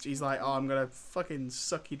yeah, he's like, oh, I'm gonna fucking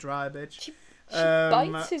suck you dry, bitch. She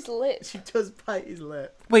bites his lip. She does bite his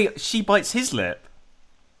lip. Wait, she bites his lip?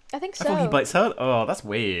 I think so. I thought he bites her. Oh, that's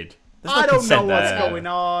weird. I don't know what's going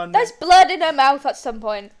on. There's blood in her mouth at some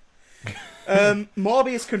point.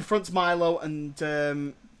 Morbius confronts Milo, and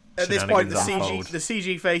at this point, the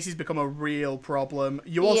CG faces become a real problem.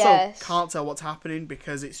 You also can't tell what's happening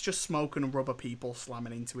because it's just smoke and rubber people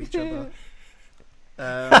slamming into each other.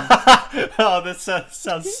 Oh, that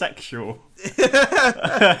sounds sexual.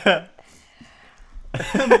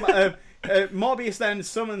 Morbius then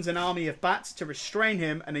summons an army of bats to restrain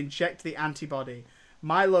him and inject the antibody.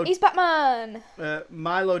 He's Batman!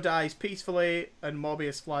 Milo dies peacefully, and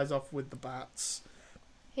Morbius flies off with the bats.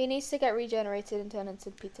 He needs to get regenerated and turn into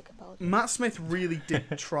Peter Capaldi. Matt Smith really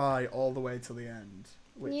did try all the way to the end.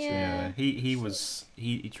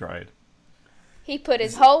 He tried. He put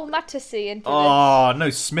his whole Mattersey into it. Oh, no,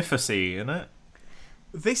 Smithersey, isn't it?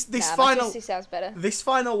 Mattersey sounds better. This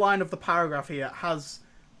final line of the paragraph here has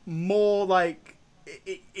more like...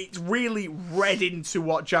 It's really read into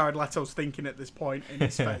what Jared Leto's thinking at this point in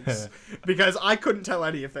his face. Because I couldn't tell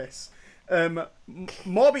any of this.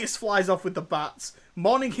 Morbius flies off with the bats,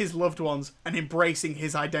 mourning his loved ones and embracing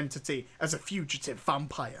his identity as a fugitive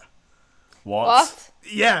vampire. What?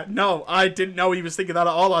 Yeah, no, I didn't know he was thinking that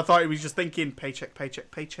at all. I thought he was just thinking paycheck, paycheck,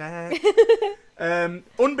 paycheck.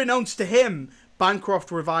 Unbeknownst to him,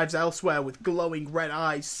 Bancroft revives elsewhere with glowing red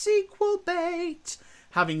eyes. Sequel bait!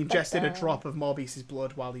 Having ingested a drop of Morbius'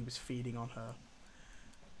 blood while he was feeding on her.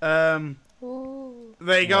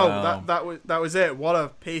 There you go. Wow. That was it. What a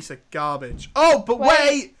piece of garbage. Oh, but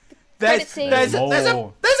wait! There's a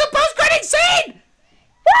post-credit scene!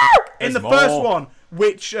 Woo! In the first one,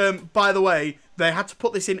 which, by the way, they had to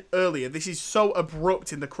put this in earlier. This is so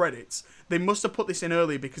abrupt in the credits. They must have put this in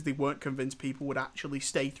earlier because they weren't convinced people would actually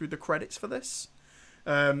stay through the credits for this.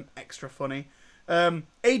 Extra funny.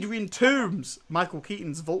 Adrian Toomes, Michael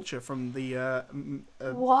Keaton's Vulture from the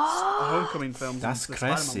Homecoming films. That's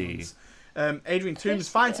crazy. Adrian Toomes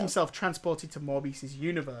finds himself transported to Morbius'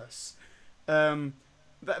 universe.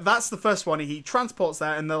 That's the first one. He transports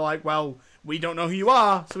there, and they're like, well, we don't know who you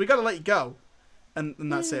are, so we got to let you go. And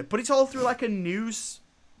that's it. But it's all through like a news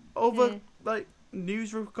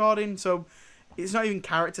recording, so it's not even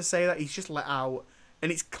character say that. He's just let out.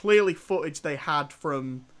 And it's clearly footage they had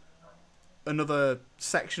from another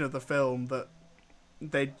section of the film that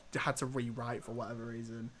they had to rewrite for whatever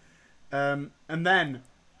reason. And then,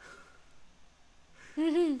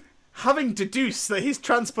 having deduced that his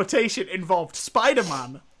transportation involved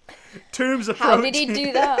Spider-Man, Toomes approaches... How did he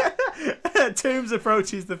do that? Toomes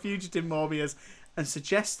approaches the fugitive Morbius and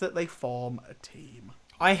suggests that they form a team.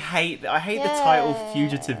 I hate the title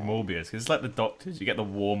Fugitive Morbius, because it's like the Doctors. You get the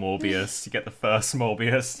War Morbius, you get the First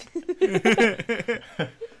Morbius.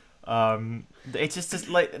 It's just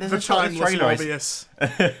like there's a shot in the trailer. Morbius.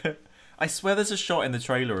 I swear there's a shot in the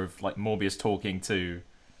trailer of like Morbius talking to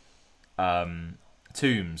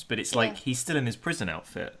tombs, but it's like he's still in his prison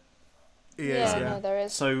outfit. No, there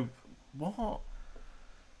is. So, what?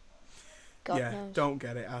 God knows. Don't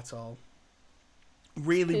get it at all.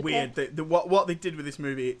 Really weird. What they did with this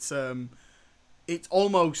movie, it's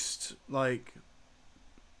almost like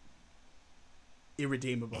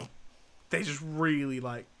irredeemable. They just really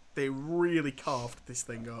carved this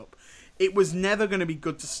thing up. It was never going to be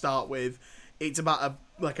good to start with. It's about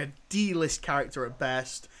a D-list character at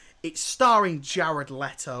best. It's starring Jared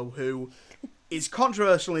Leto, who is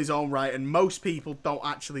controversial in his own right, and most people don't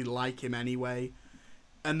actually like him anyway.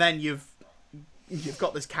 And then you've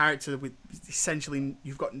got this character with essentially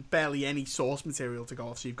you've got barely any source material to go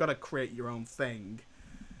off, so you've got to create your own thing.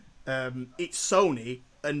 It's Sony,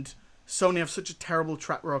 and Sony have such a terrible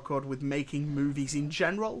track record with making movies in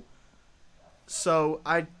general. So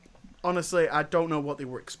I don't know what they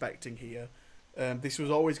were expecting here. This was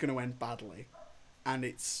always going to end badly, and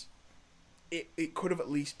it could have at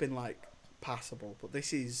least been like passable, but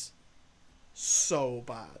this is so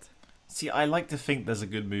bad. See, I like to think there's a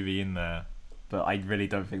good movie in there, but I really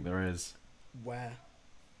don't think there is. Where?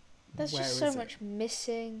 There's just so much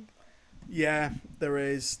missing. Yeah, there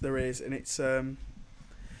is, and it's a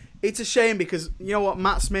shame because you know what,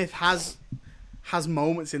 Matt Smith has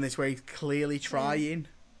moments in this where he's clearly trying,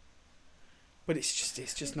 but it's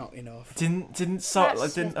just not enough. Didn't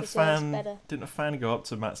a fan go up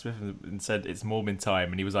to Matt Smith and said it's Morbin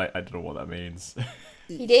time, and he was like, I don't know what that means.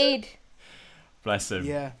 He did. Bless him.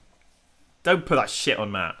 Yeah. Don't put that shit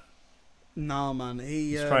on Matt. No, man.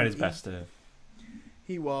 He's trying his best here.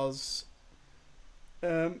 He was.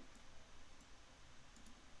 There's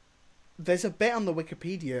a bit on the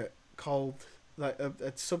Wikipedia called like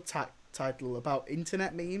a subtitle about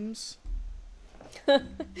internet memes.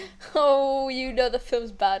 Oh, you know the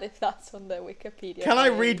film's bad if that's on the Wikipedia. Can I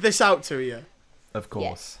read this out to you? Of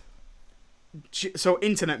course. So,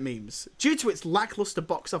 internet memes. Due to its lackluster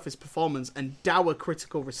box office performance and dour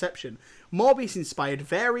critical reception, Morbius inspired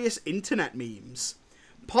various internet memes.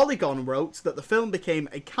 Polygon wrote that the film became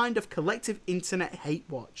a kind of collective internet hate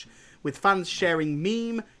watch, with fans sharing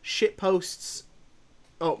meme shitposts,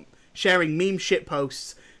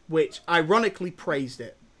 which ironically praised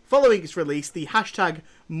it. Following its release, the hashtag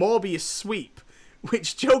Morbius sweep,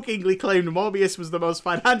 which jokingly claimed Morbius was the most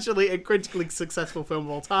financially and critically successful film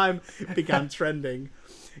of all time, began trending.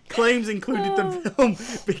 Claims included the film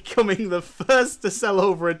becoming the first to sell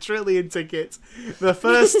over 1 trillion tickets, the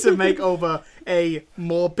first to make over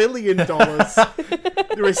 $1 billion,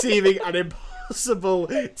 receiving an impossible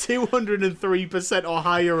 203% or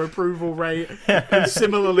higher approval rate, and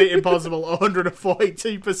similarly impossible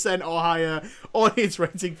 142% or higher audience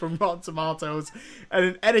rating from Rotten Tomatoes, and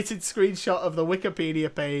an edited screenshot of the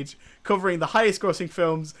Wikipedia page covering the highest grossing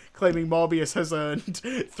films, claiming Morbius has earned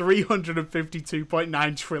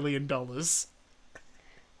 $352.9 trillion.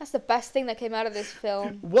 That's the best thing that came out of this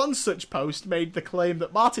film. One such post made the claim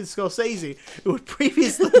that Martin Scorsese, who had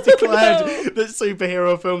previously declared that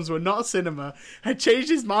superhero films were not cinema, had changed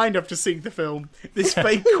his mind after seeing the film. This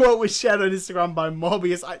fake quote was shared on Instagram by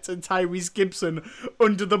Morbius actor Tyrese Gibson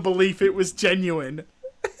under the belief it was genuine.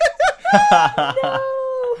 No!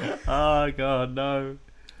 Oh, God, no.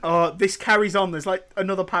 This carries on. There's like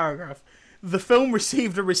another paragraph. The film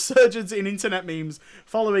received a resurgence in internet memes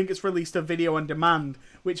following its release to video on demand,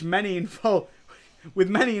 with many involving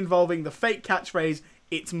the fake catchphrase,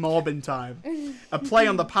 "It's Morbin time," a play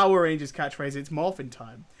on the Power Rangers catchphrase, "It's Morphin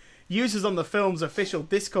time." Users on the film's official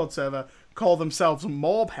Discord server call themselves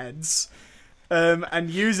Morbheads, and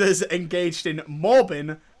users engaged in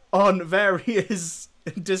Morbin on various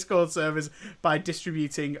Discord servers by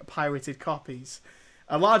distributing pirated copies.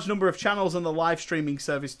 A large number of channels on the live streaming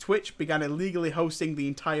service Twitch began illegally hosting the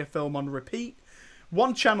entire film on repeat.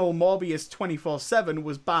 One channel, Morbius 24/7,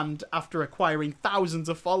 was banned after acquiring thousands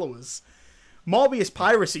of followers. Morbius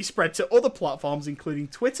piracy spread to other platforms, including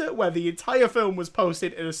Twitter, where the entire film was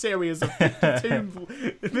posted in a series of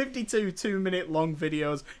 52 2-minute long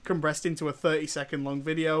videos compressed into a 30-second long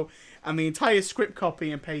video, and the entire script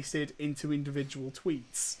copy and pasted into individual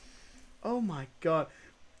tweets. Oh my god.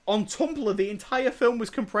 On Tumblr, the entire film was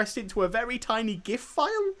compressed into a very tiny GIF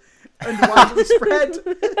file and widely spread.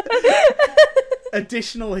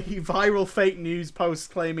 Additionally, viral fake news posts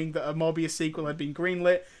claiming that a Morbius sequel had been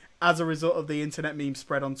greenlit as a result of the internet meme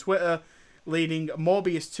spread on Twitter, leading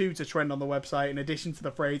Morbius 2 to trend on the website, in addition to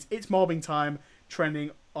the phrase, "It's Morbing time," trending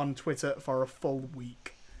on Twitter for a full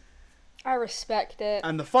week. I respect it.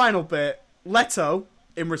 And the final bit, Leto,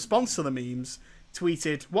 in response to the memes,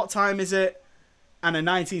 tweeted, "What time is it?" and a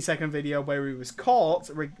 19-second video where he was caught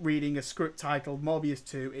reading a script titled Morbius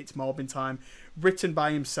 2, It's Morbin Time, written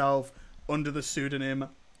by himself under the pseudonym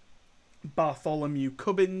Bartholomew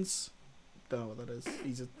Cubbins. Don't know what that is.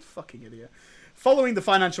 He's a fucking idiot. Following the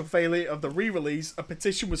financial failure of the re-release, a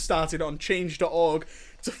petition was started on change.org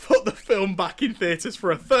to put the film back in theatres for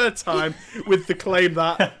a third time with the claim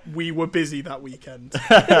that we were busy that weekend.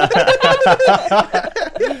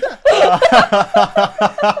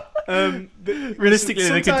 Realistically,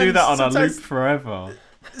 they could do that on a loop forever.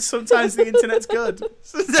 Sometimes the internet's good.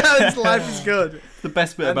 Sometimes life is good. It's the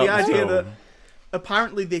best bit And about the this idea film. that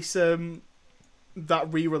apparently this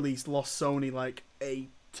that re-release lost Sony like a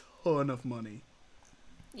ton of money.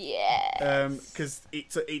 Yeah. Because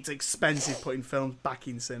it's expensive putting films back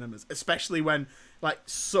in cinemas, especially when like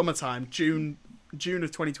summertime, June of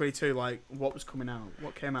 2022. Like what was coming out?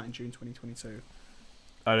 What came out in June 2022?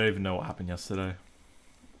 I don't even know what happened yesterday.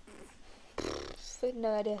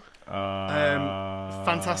 No idea.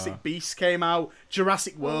 Fantastic Beasts came out.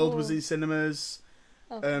 Jurassic World was Oh. in cinemas.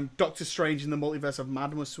 Okay. Doctor Strange and the Multiverse of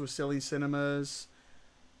Madness was still in cinemas.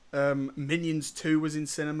 Minions 2 was in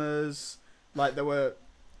cinemas. Like there were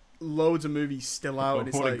loads of movies still out. And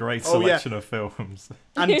it's What a like, great oh, yeah. selection of films.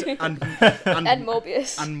 and And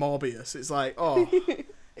Morbius. and Morbius. It's like, oh,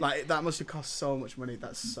 like that must have cost so much money.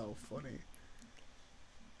 That's so funny.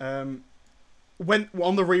 When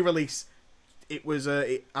on the re-release,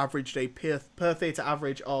 it averaged a per theatre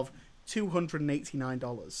average of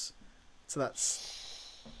 $289. So that's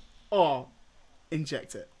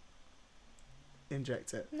inject it.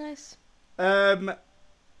 Nice.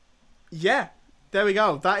 Yeah, there we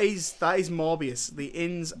go. That is Morbius, the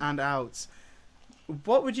ins and outs.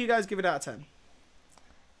 What would you guys give it out of 10?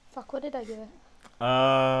 Fuck, what did I give it?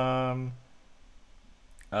 1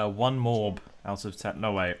 morb out of 10.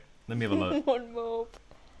 No, wait. Let me have a look. One more.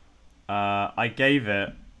 I gave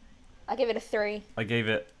it I give it a 3. a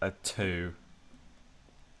 2.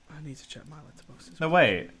 I need to check my letterboxd. No,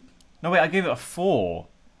 wait. I gave it a 4.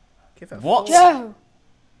 Give it a What? 4. Joe!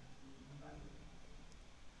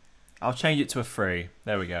 I'll change it to a 3.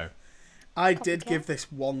 There we go. I did Copycat. give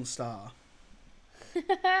this 1 star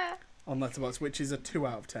on Letterboxd, which is a 2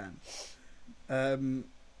 out of 10.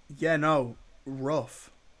 Yeah, no,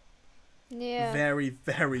 rough. Yeah. Very,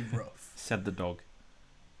 very rough. Said the dog.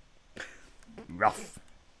 Rough.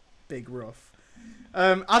 Big rough.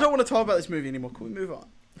 I don't want to talk about this movie anymore. Can we move on?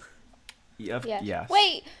 Yeah. Yeah. Yes.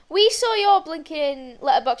 Wait, we saw your blinking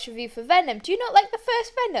letterbox review for Venom. Do you not like the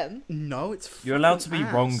first Venom? No, it's You're allowed to be fucking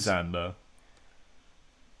ass. wrong, Xander.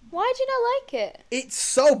 Why do you not like it? It's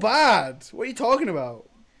so bad. What are you talking about?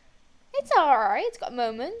 It's alright, it's got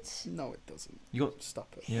moments. No, it doesn't. You got.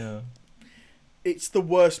 Stop it. Yeah. It's the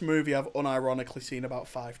worst movie I've unironically seen about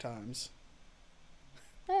 5 times.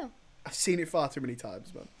 Oh. I've seen it far too many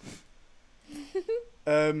times,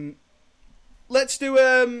 man. Let's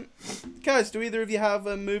do guys, do either of you have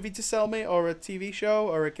a movie to sell me, or a TV show,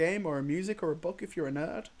 or a game, or a music, or a book if you're a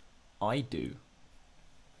nerd? I do.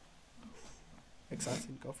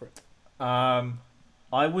 Exciting, go for it.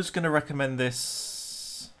 I was gonna recommend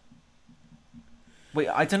this. Wait,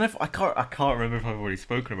 I don't know if I can't remember if I've already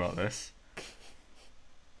spoken about this.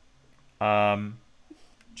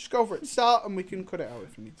 Just go for it. Start and we can cut it out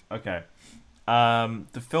if you need to. Okay.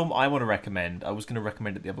 The film I want to recommend, I was going to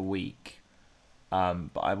recommend it the other week,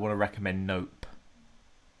 but I want to recommend Nope.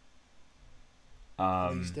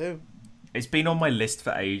 Please do. It's been on my list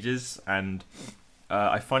for ages, and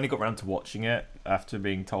I finally got around to watching it after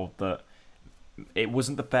being told that it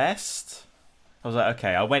wasn't the best. I was like,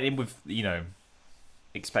 okay, I went in with,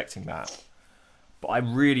 expecting that, but I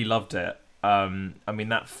really loved it. I mean,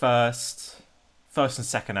 that first and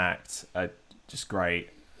second act are just great.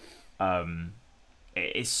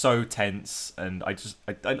 It's so tense, and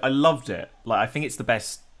I loved it. Like, I think it's the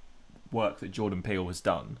best work that Jordan Peele has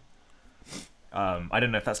done. I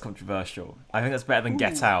don't know if that's controversial. I think that's better than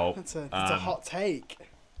Get Out. That's a hot take.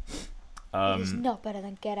 It is not better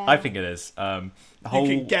than Get Out. I think it is. The whole.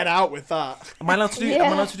 You can get out with that. Am I allowed to do? Yeah.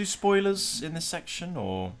 Am I allowed to do spoilers in this section,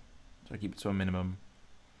 or should I keep it to a minimum?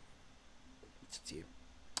 It's up to you.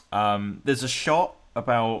 There's a shot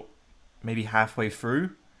about maybe halfway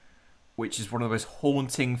through, which is one of the most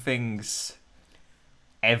haunting things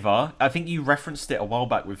ever. I think you referenced it a while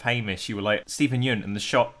back with Hamish. You were like, Stephen Yeun, and the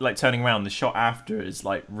shot, like turning around, the shot after is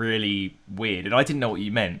like really weird, and I didn't know what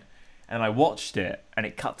you meant. And I watched it, and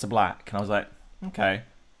it cut to black, and I was like, okay.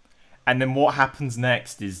 And then what happens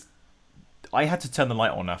next is, I had to turn the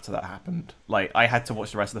light on after that happened. Like, I had to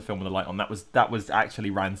watch the rest of the film with the light on. That was actually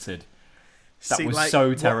rancid. That See, was like,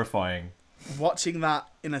 so terrifying. Watching that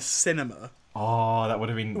in a cinema, Oh, that would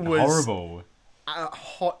have been Was- horrible.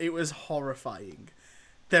 it was horrifying.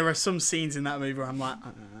 There are some scenes in that movie where I'm like,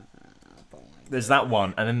 There's that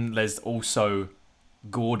one, and then there's also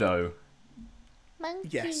Gordo. Monkey.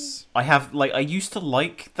 Yes. I used to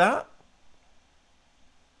like that.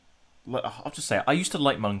 I'll just say it. I used to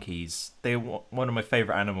like monkeys. They were one of my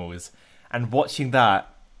favourite animals. And watching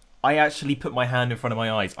that, I actually put my hand in front of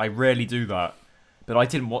my eyes. I rarely do that. But I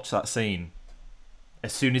didn't watch that scene.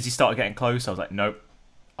 As soon as he started getting close, I was like, nope.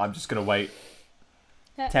 I'm just going to wait.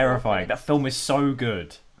 Terrifying. That film is so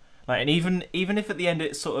good. And even if at the end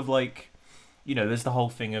it's sort of like, there's the whole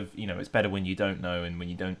thing of, it's better when you don't know and when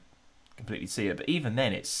you don't completely see it. But even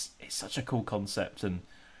then, it's such a cool concept. And,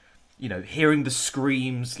 hearing the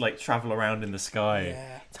screams travel around in the sky.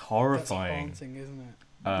 Yeah. It's horrifying. That's haunting, isn't it?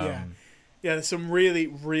 Yeah. Yeah, there's some really,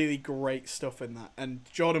 really great stuff in that. And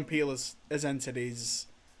Jordan Peele has entered his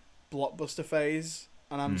blockbuster phase.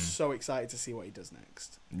 And I'm so excited to see what he does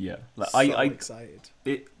next. Yeah. Excited.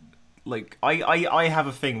 I have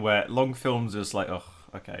a thing where long films are just like, oh,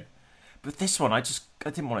 okay. But this one, I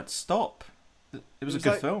didn't want it to stop. It was a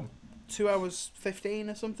good film. 2 hours 15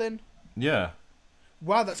 or something? Yeah.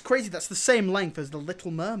 Wow, that's crazy. That's the same length as The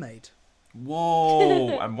Little Mermaid.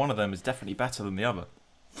 Whoa. And one of them is definitely better than the other.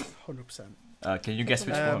 100%. Can you guess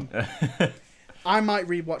which one? I might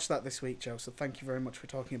rewatch that this week, Joe, so thank you very much for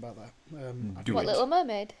talking about that. What, Little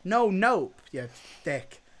Mermaid? No, nope. Yeah,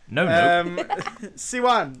 dick. No.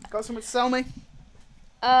 Siwan, got something to tell me?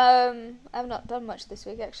 I've not done much this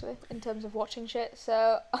week, actually, in terms of watching shit,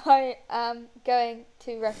 so I am going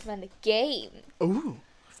to recommend a game. Ooh,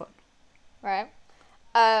 fun. Right.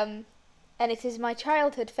 And it is my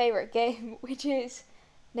childhood favourite game, which is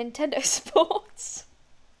Nintendo Sports.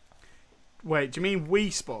 Wait, do you mean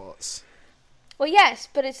Wii Sports? Well, yes,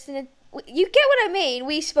 but it's... You get what I mean,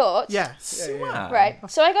 Wii Sports. Yeah. Right,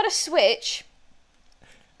 so I got a Switch,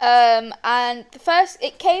 and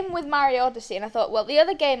it came with Mario Odyssey, and I thought, well, the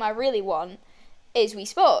other game I really want is Wii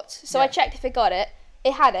Sports. So I checked if it got it.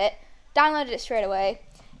 It had it. Downloaded it straight away.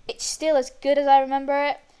 It's still as good as I remember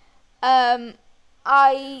it.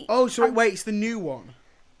 Wait, it's the new one.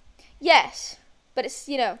 Yes, but it's,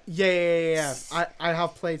 Yeah. I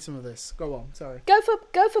have played some of this. Go on, sorry. Go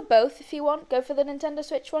for both if you want. Go for the Nintendo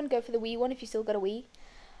Switch one. Go for the Wii one if you still got a Wii.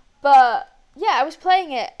 But yeah, I was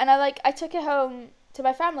playing it, and I took it home to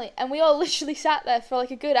my family, and we all literally sat there for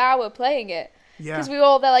a good hour playing it. Yeah. Because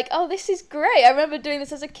they're like, oh, this is great. I remember doing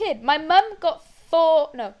this as a kid. My mum got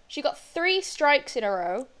 3 strikes in a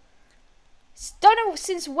row. Don't know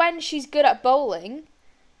since when she's good at bowling,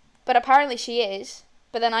 but apparently she is.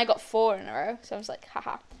 But then I got 4 in a row, so I was like,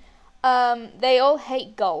 haha. They all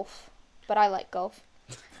hate golf, but I like golf.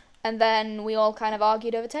 And then we all kind of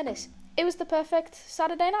argued over tennis. It was the perfect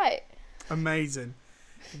Saturday night. Amazing.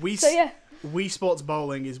 Yeah. Wii Sports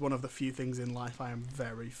bowling is one of the few things in life I am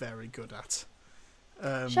very, very good at.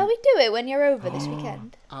 Shall we do it when you're over this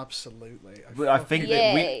weekend? Absolutely. I think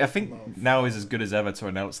Yay. now is as good as ever to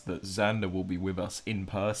announce that Xander will be with us in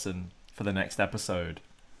person for the next episode.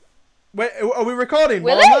 Wait, are we recording?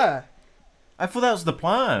 Will while I'm it? there? I thought that was the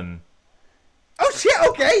plan. Oh shit!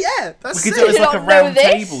 Okay, yeah, that's We could sick. do it as You like a don't know round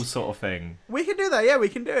this? table sort of thing. We can do that. Yeah, we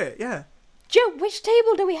can do it. Yeah. Joe, which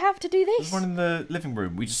table do we have to do There's this? one in the living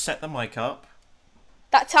room. We just set the mic up.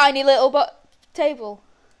 That tiny little table.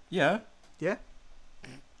 Yeah. Yeah.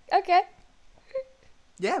 Okay.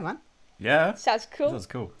 Yeah, man. Yeah. Sounds cool. That's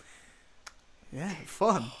cool. Yeah,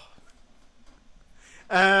 fun.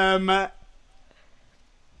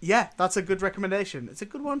 Yeah, that's a good recommendation. It's a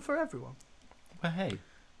good one for everyone. Well, hey.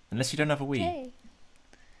 Unless you don't have a Wii. Okay.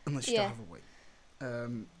 Unless you don't have a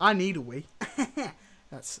Wii. I need a Wii.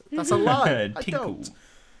 That's a lie. I Tinkle.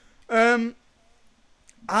 don't.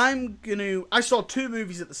 I saw 2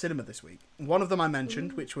 movies at the cinema this week. One of them I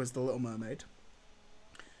mentioned, which was The Little Mermaid.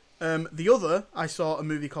 The other, I saw a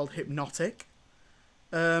movie called Hypnotic.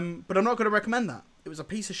 But I'm not going to recommend that. It was a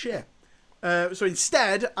piece of shit. So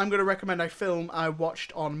instead, I'm going to recommend a film I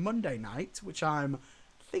watched on Monday night, which I'm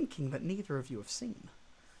thinking that neither of you have seen.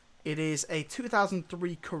 It is a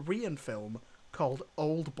 2003 Korean film called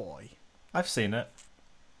Old Boy. I've seen it.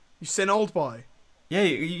 You've seen Old Boy? Yeah,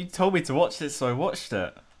 you told me to watch it, so I watched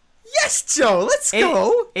it. Yes, Joe, let's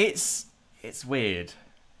go! It's weird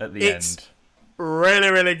at the end.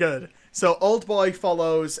 Really, really good. So Old Boy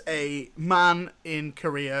follows a man in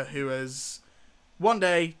Korea who has one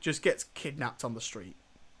day just gets kidnapped on the street,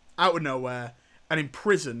 out of nowhere, and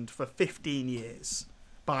imprisoned for 15 years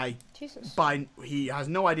by he has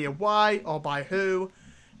no idea why or by who,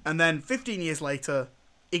 and then 15 years later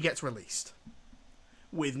he gets released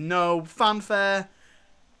with no fanfare,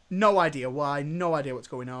 no idea why, no idea what's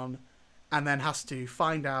going on, and then has to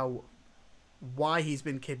find out why he's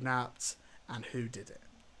been kidnapped and who did it.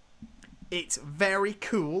 It's very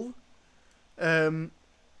cool.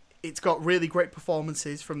 It's got really great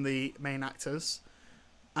performances from the main actors,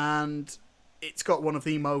 and it's got one of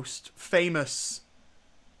the most famous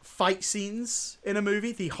fight scenes in a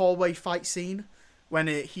movie, the hallway fight scene, when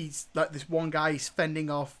he's like this one guy is fending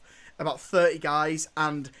off about 30 guys,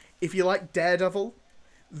 and if you like Daredevil,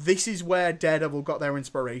 this is where Daredevil got their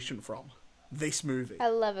inspiration from. This movie. I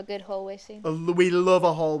love a good hallway scene. We love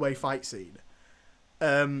a hallway fight scene.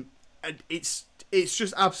 And it's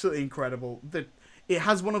just absolutely incredible. It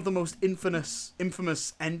has one of the most infamous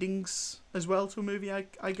endings as well to a movie,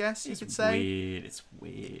 I guess you could say. It's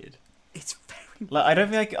weird. It's very like, I don't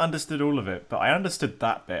think I understood all of it, but I understood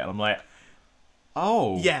that bit, and I'm like,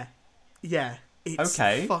 oh. Yeah. It's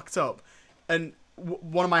okay. Fucked up. And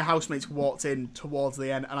one of my housemates walked in towards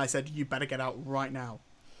the end, and I said, "You better get out right now.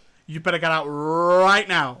 You better get out right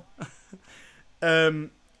now."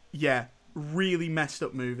 Yeah, really messed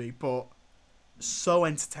up movie, but so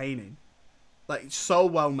entertaining. Like, so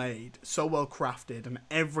well made, so well crafted, and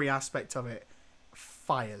every aspect of it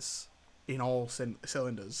fires in all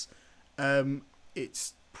cylinders.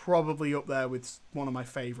 It's probably up there with one of my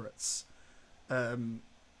favourites.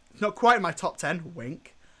 Not quite in my top 10,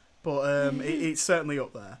 wink, but it's certainly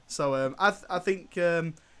up there. So I think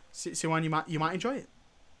Siwan, you might enjoy it.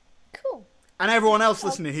 Cool. And everyone else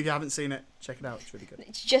listening, if you haven't seen it, check it out. It's really good.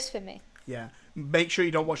 It's just for me. Yeah. Make sure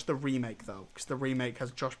you don't watch the remake, though, because the remake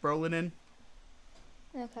has Josh Brolin in.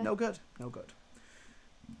 Okay. No good.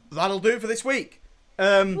 That'll do it for this week.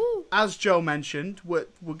 As Joe mentioned, we're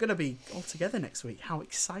going to be all together next week. How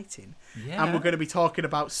exciting. Yeah. And we're going to be talking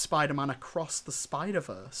about Spider-Man Across the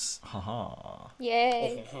Spider-Verse. Haha.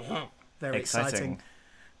 Yay. Very exciting.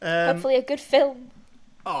 Hopefully a good film.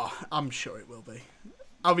 Oh, I'm sure it will be.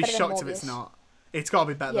 I'll be Better than shocked if it's Morbius. not. It's got to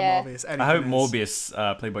be better Yeah. than Morbius. I hope Anything is.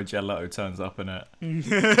 Morbius, played by Jared Leto, turns up in it.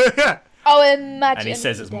 Oh, imagine. And he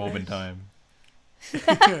says it's he Morbin does. time.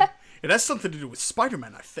 It has something to do with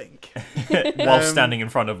Spider-Man, I think. While standing in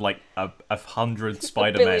front of, like, 100 A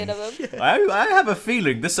Spider-Men. billion of them. I have a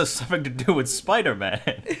feeling this has something to do with Spider-Man.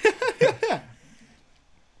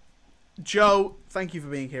 Joe, thank you for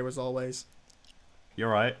being here as always. You're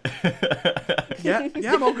right. Yeah,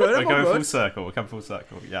 I'm all good. We're I'm all going good. full circle. We're coming full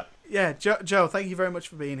circle. Yeah. Yeah, Joe, thank you very much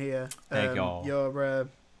for being here. Thank y'all.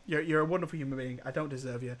 You're a wonderful human being. I don't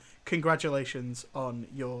deserve you. Congratulations on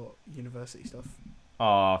your university stuff.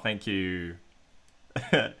 Oh, thank you.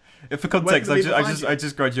 For context, Where can the people I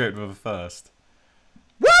just graduated with a first.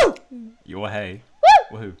 Woo! You're hey.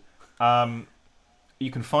 Woohoo. You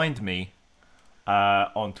can find me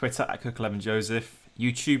on Twitter at Cook11Joseph,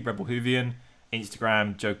 YouTube Rebel Hoovian,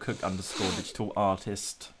 Instagram Joe Cook _ digital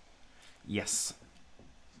artist. Yes.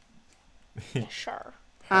 Yeah, sure.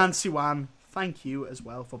 And Siwan, thank you as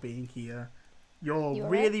well for being here. You're You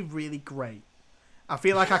really, really great. I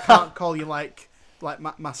feel like I can't call you like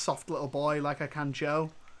my soft little boy like I can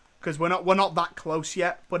Joe, because we're not that close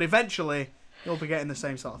yet. But eventually, you'll be getting the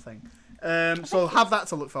same sort of thing. So have that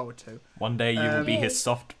to look forward to. One day you will be his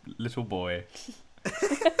soft little boy.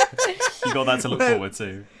 You got that to look forward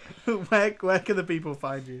to. Where can the people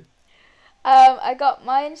find you? I got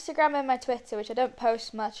my Instagram and my Twitter, which I don't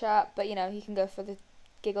post much at, but you can go for the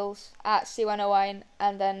giggles at C1Owine,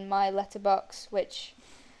 and then my letterbox, which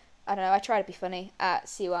I don't know, I try to be funny at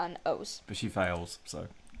C1Os. But she fails, so.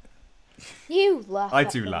 You laugh. I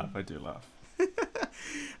at do them. laugh. I do laugh.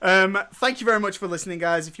 Thank you very much for listening,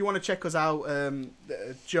 guys. If you want to check us out,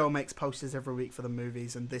 Joe makes posters every week for the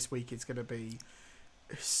movies, and this week it's going to be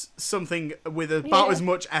something with about as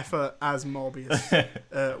much effort as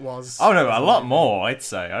Morbius was. Oh no, a lot more, I'd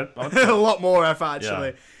say. A lot more effort,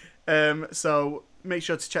 actually. Yeah. So make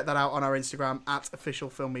sure to check that out on our Instagram at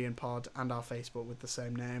officialfilmianpod and our Facebook with the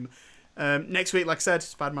same name. Next week, like I said,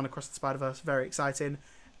 Spider-Man Across the Spider-Verse, very exciting.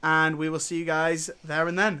 And we will see you guys there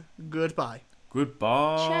and then. Goodbye.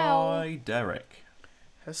 Goodbye, Ciao. Derek.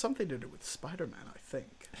 Has something to do with Spider-Man, I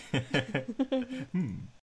think.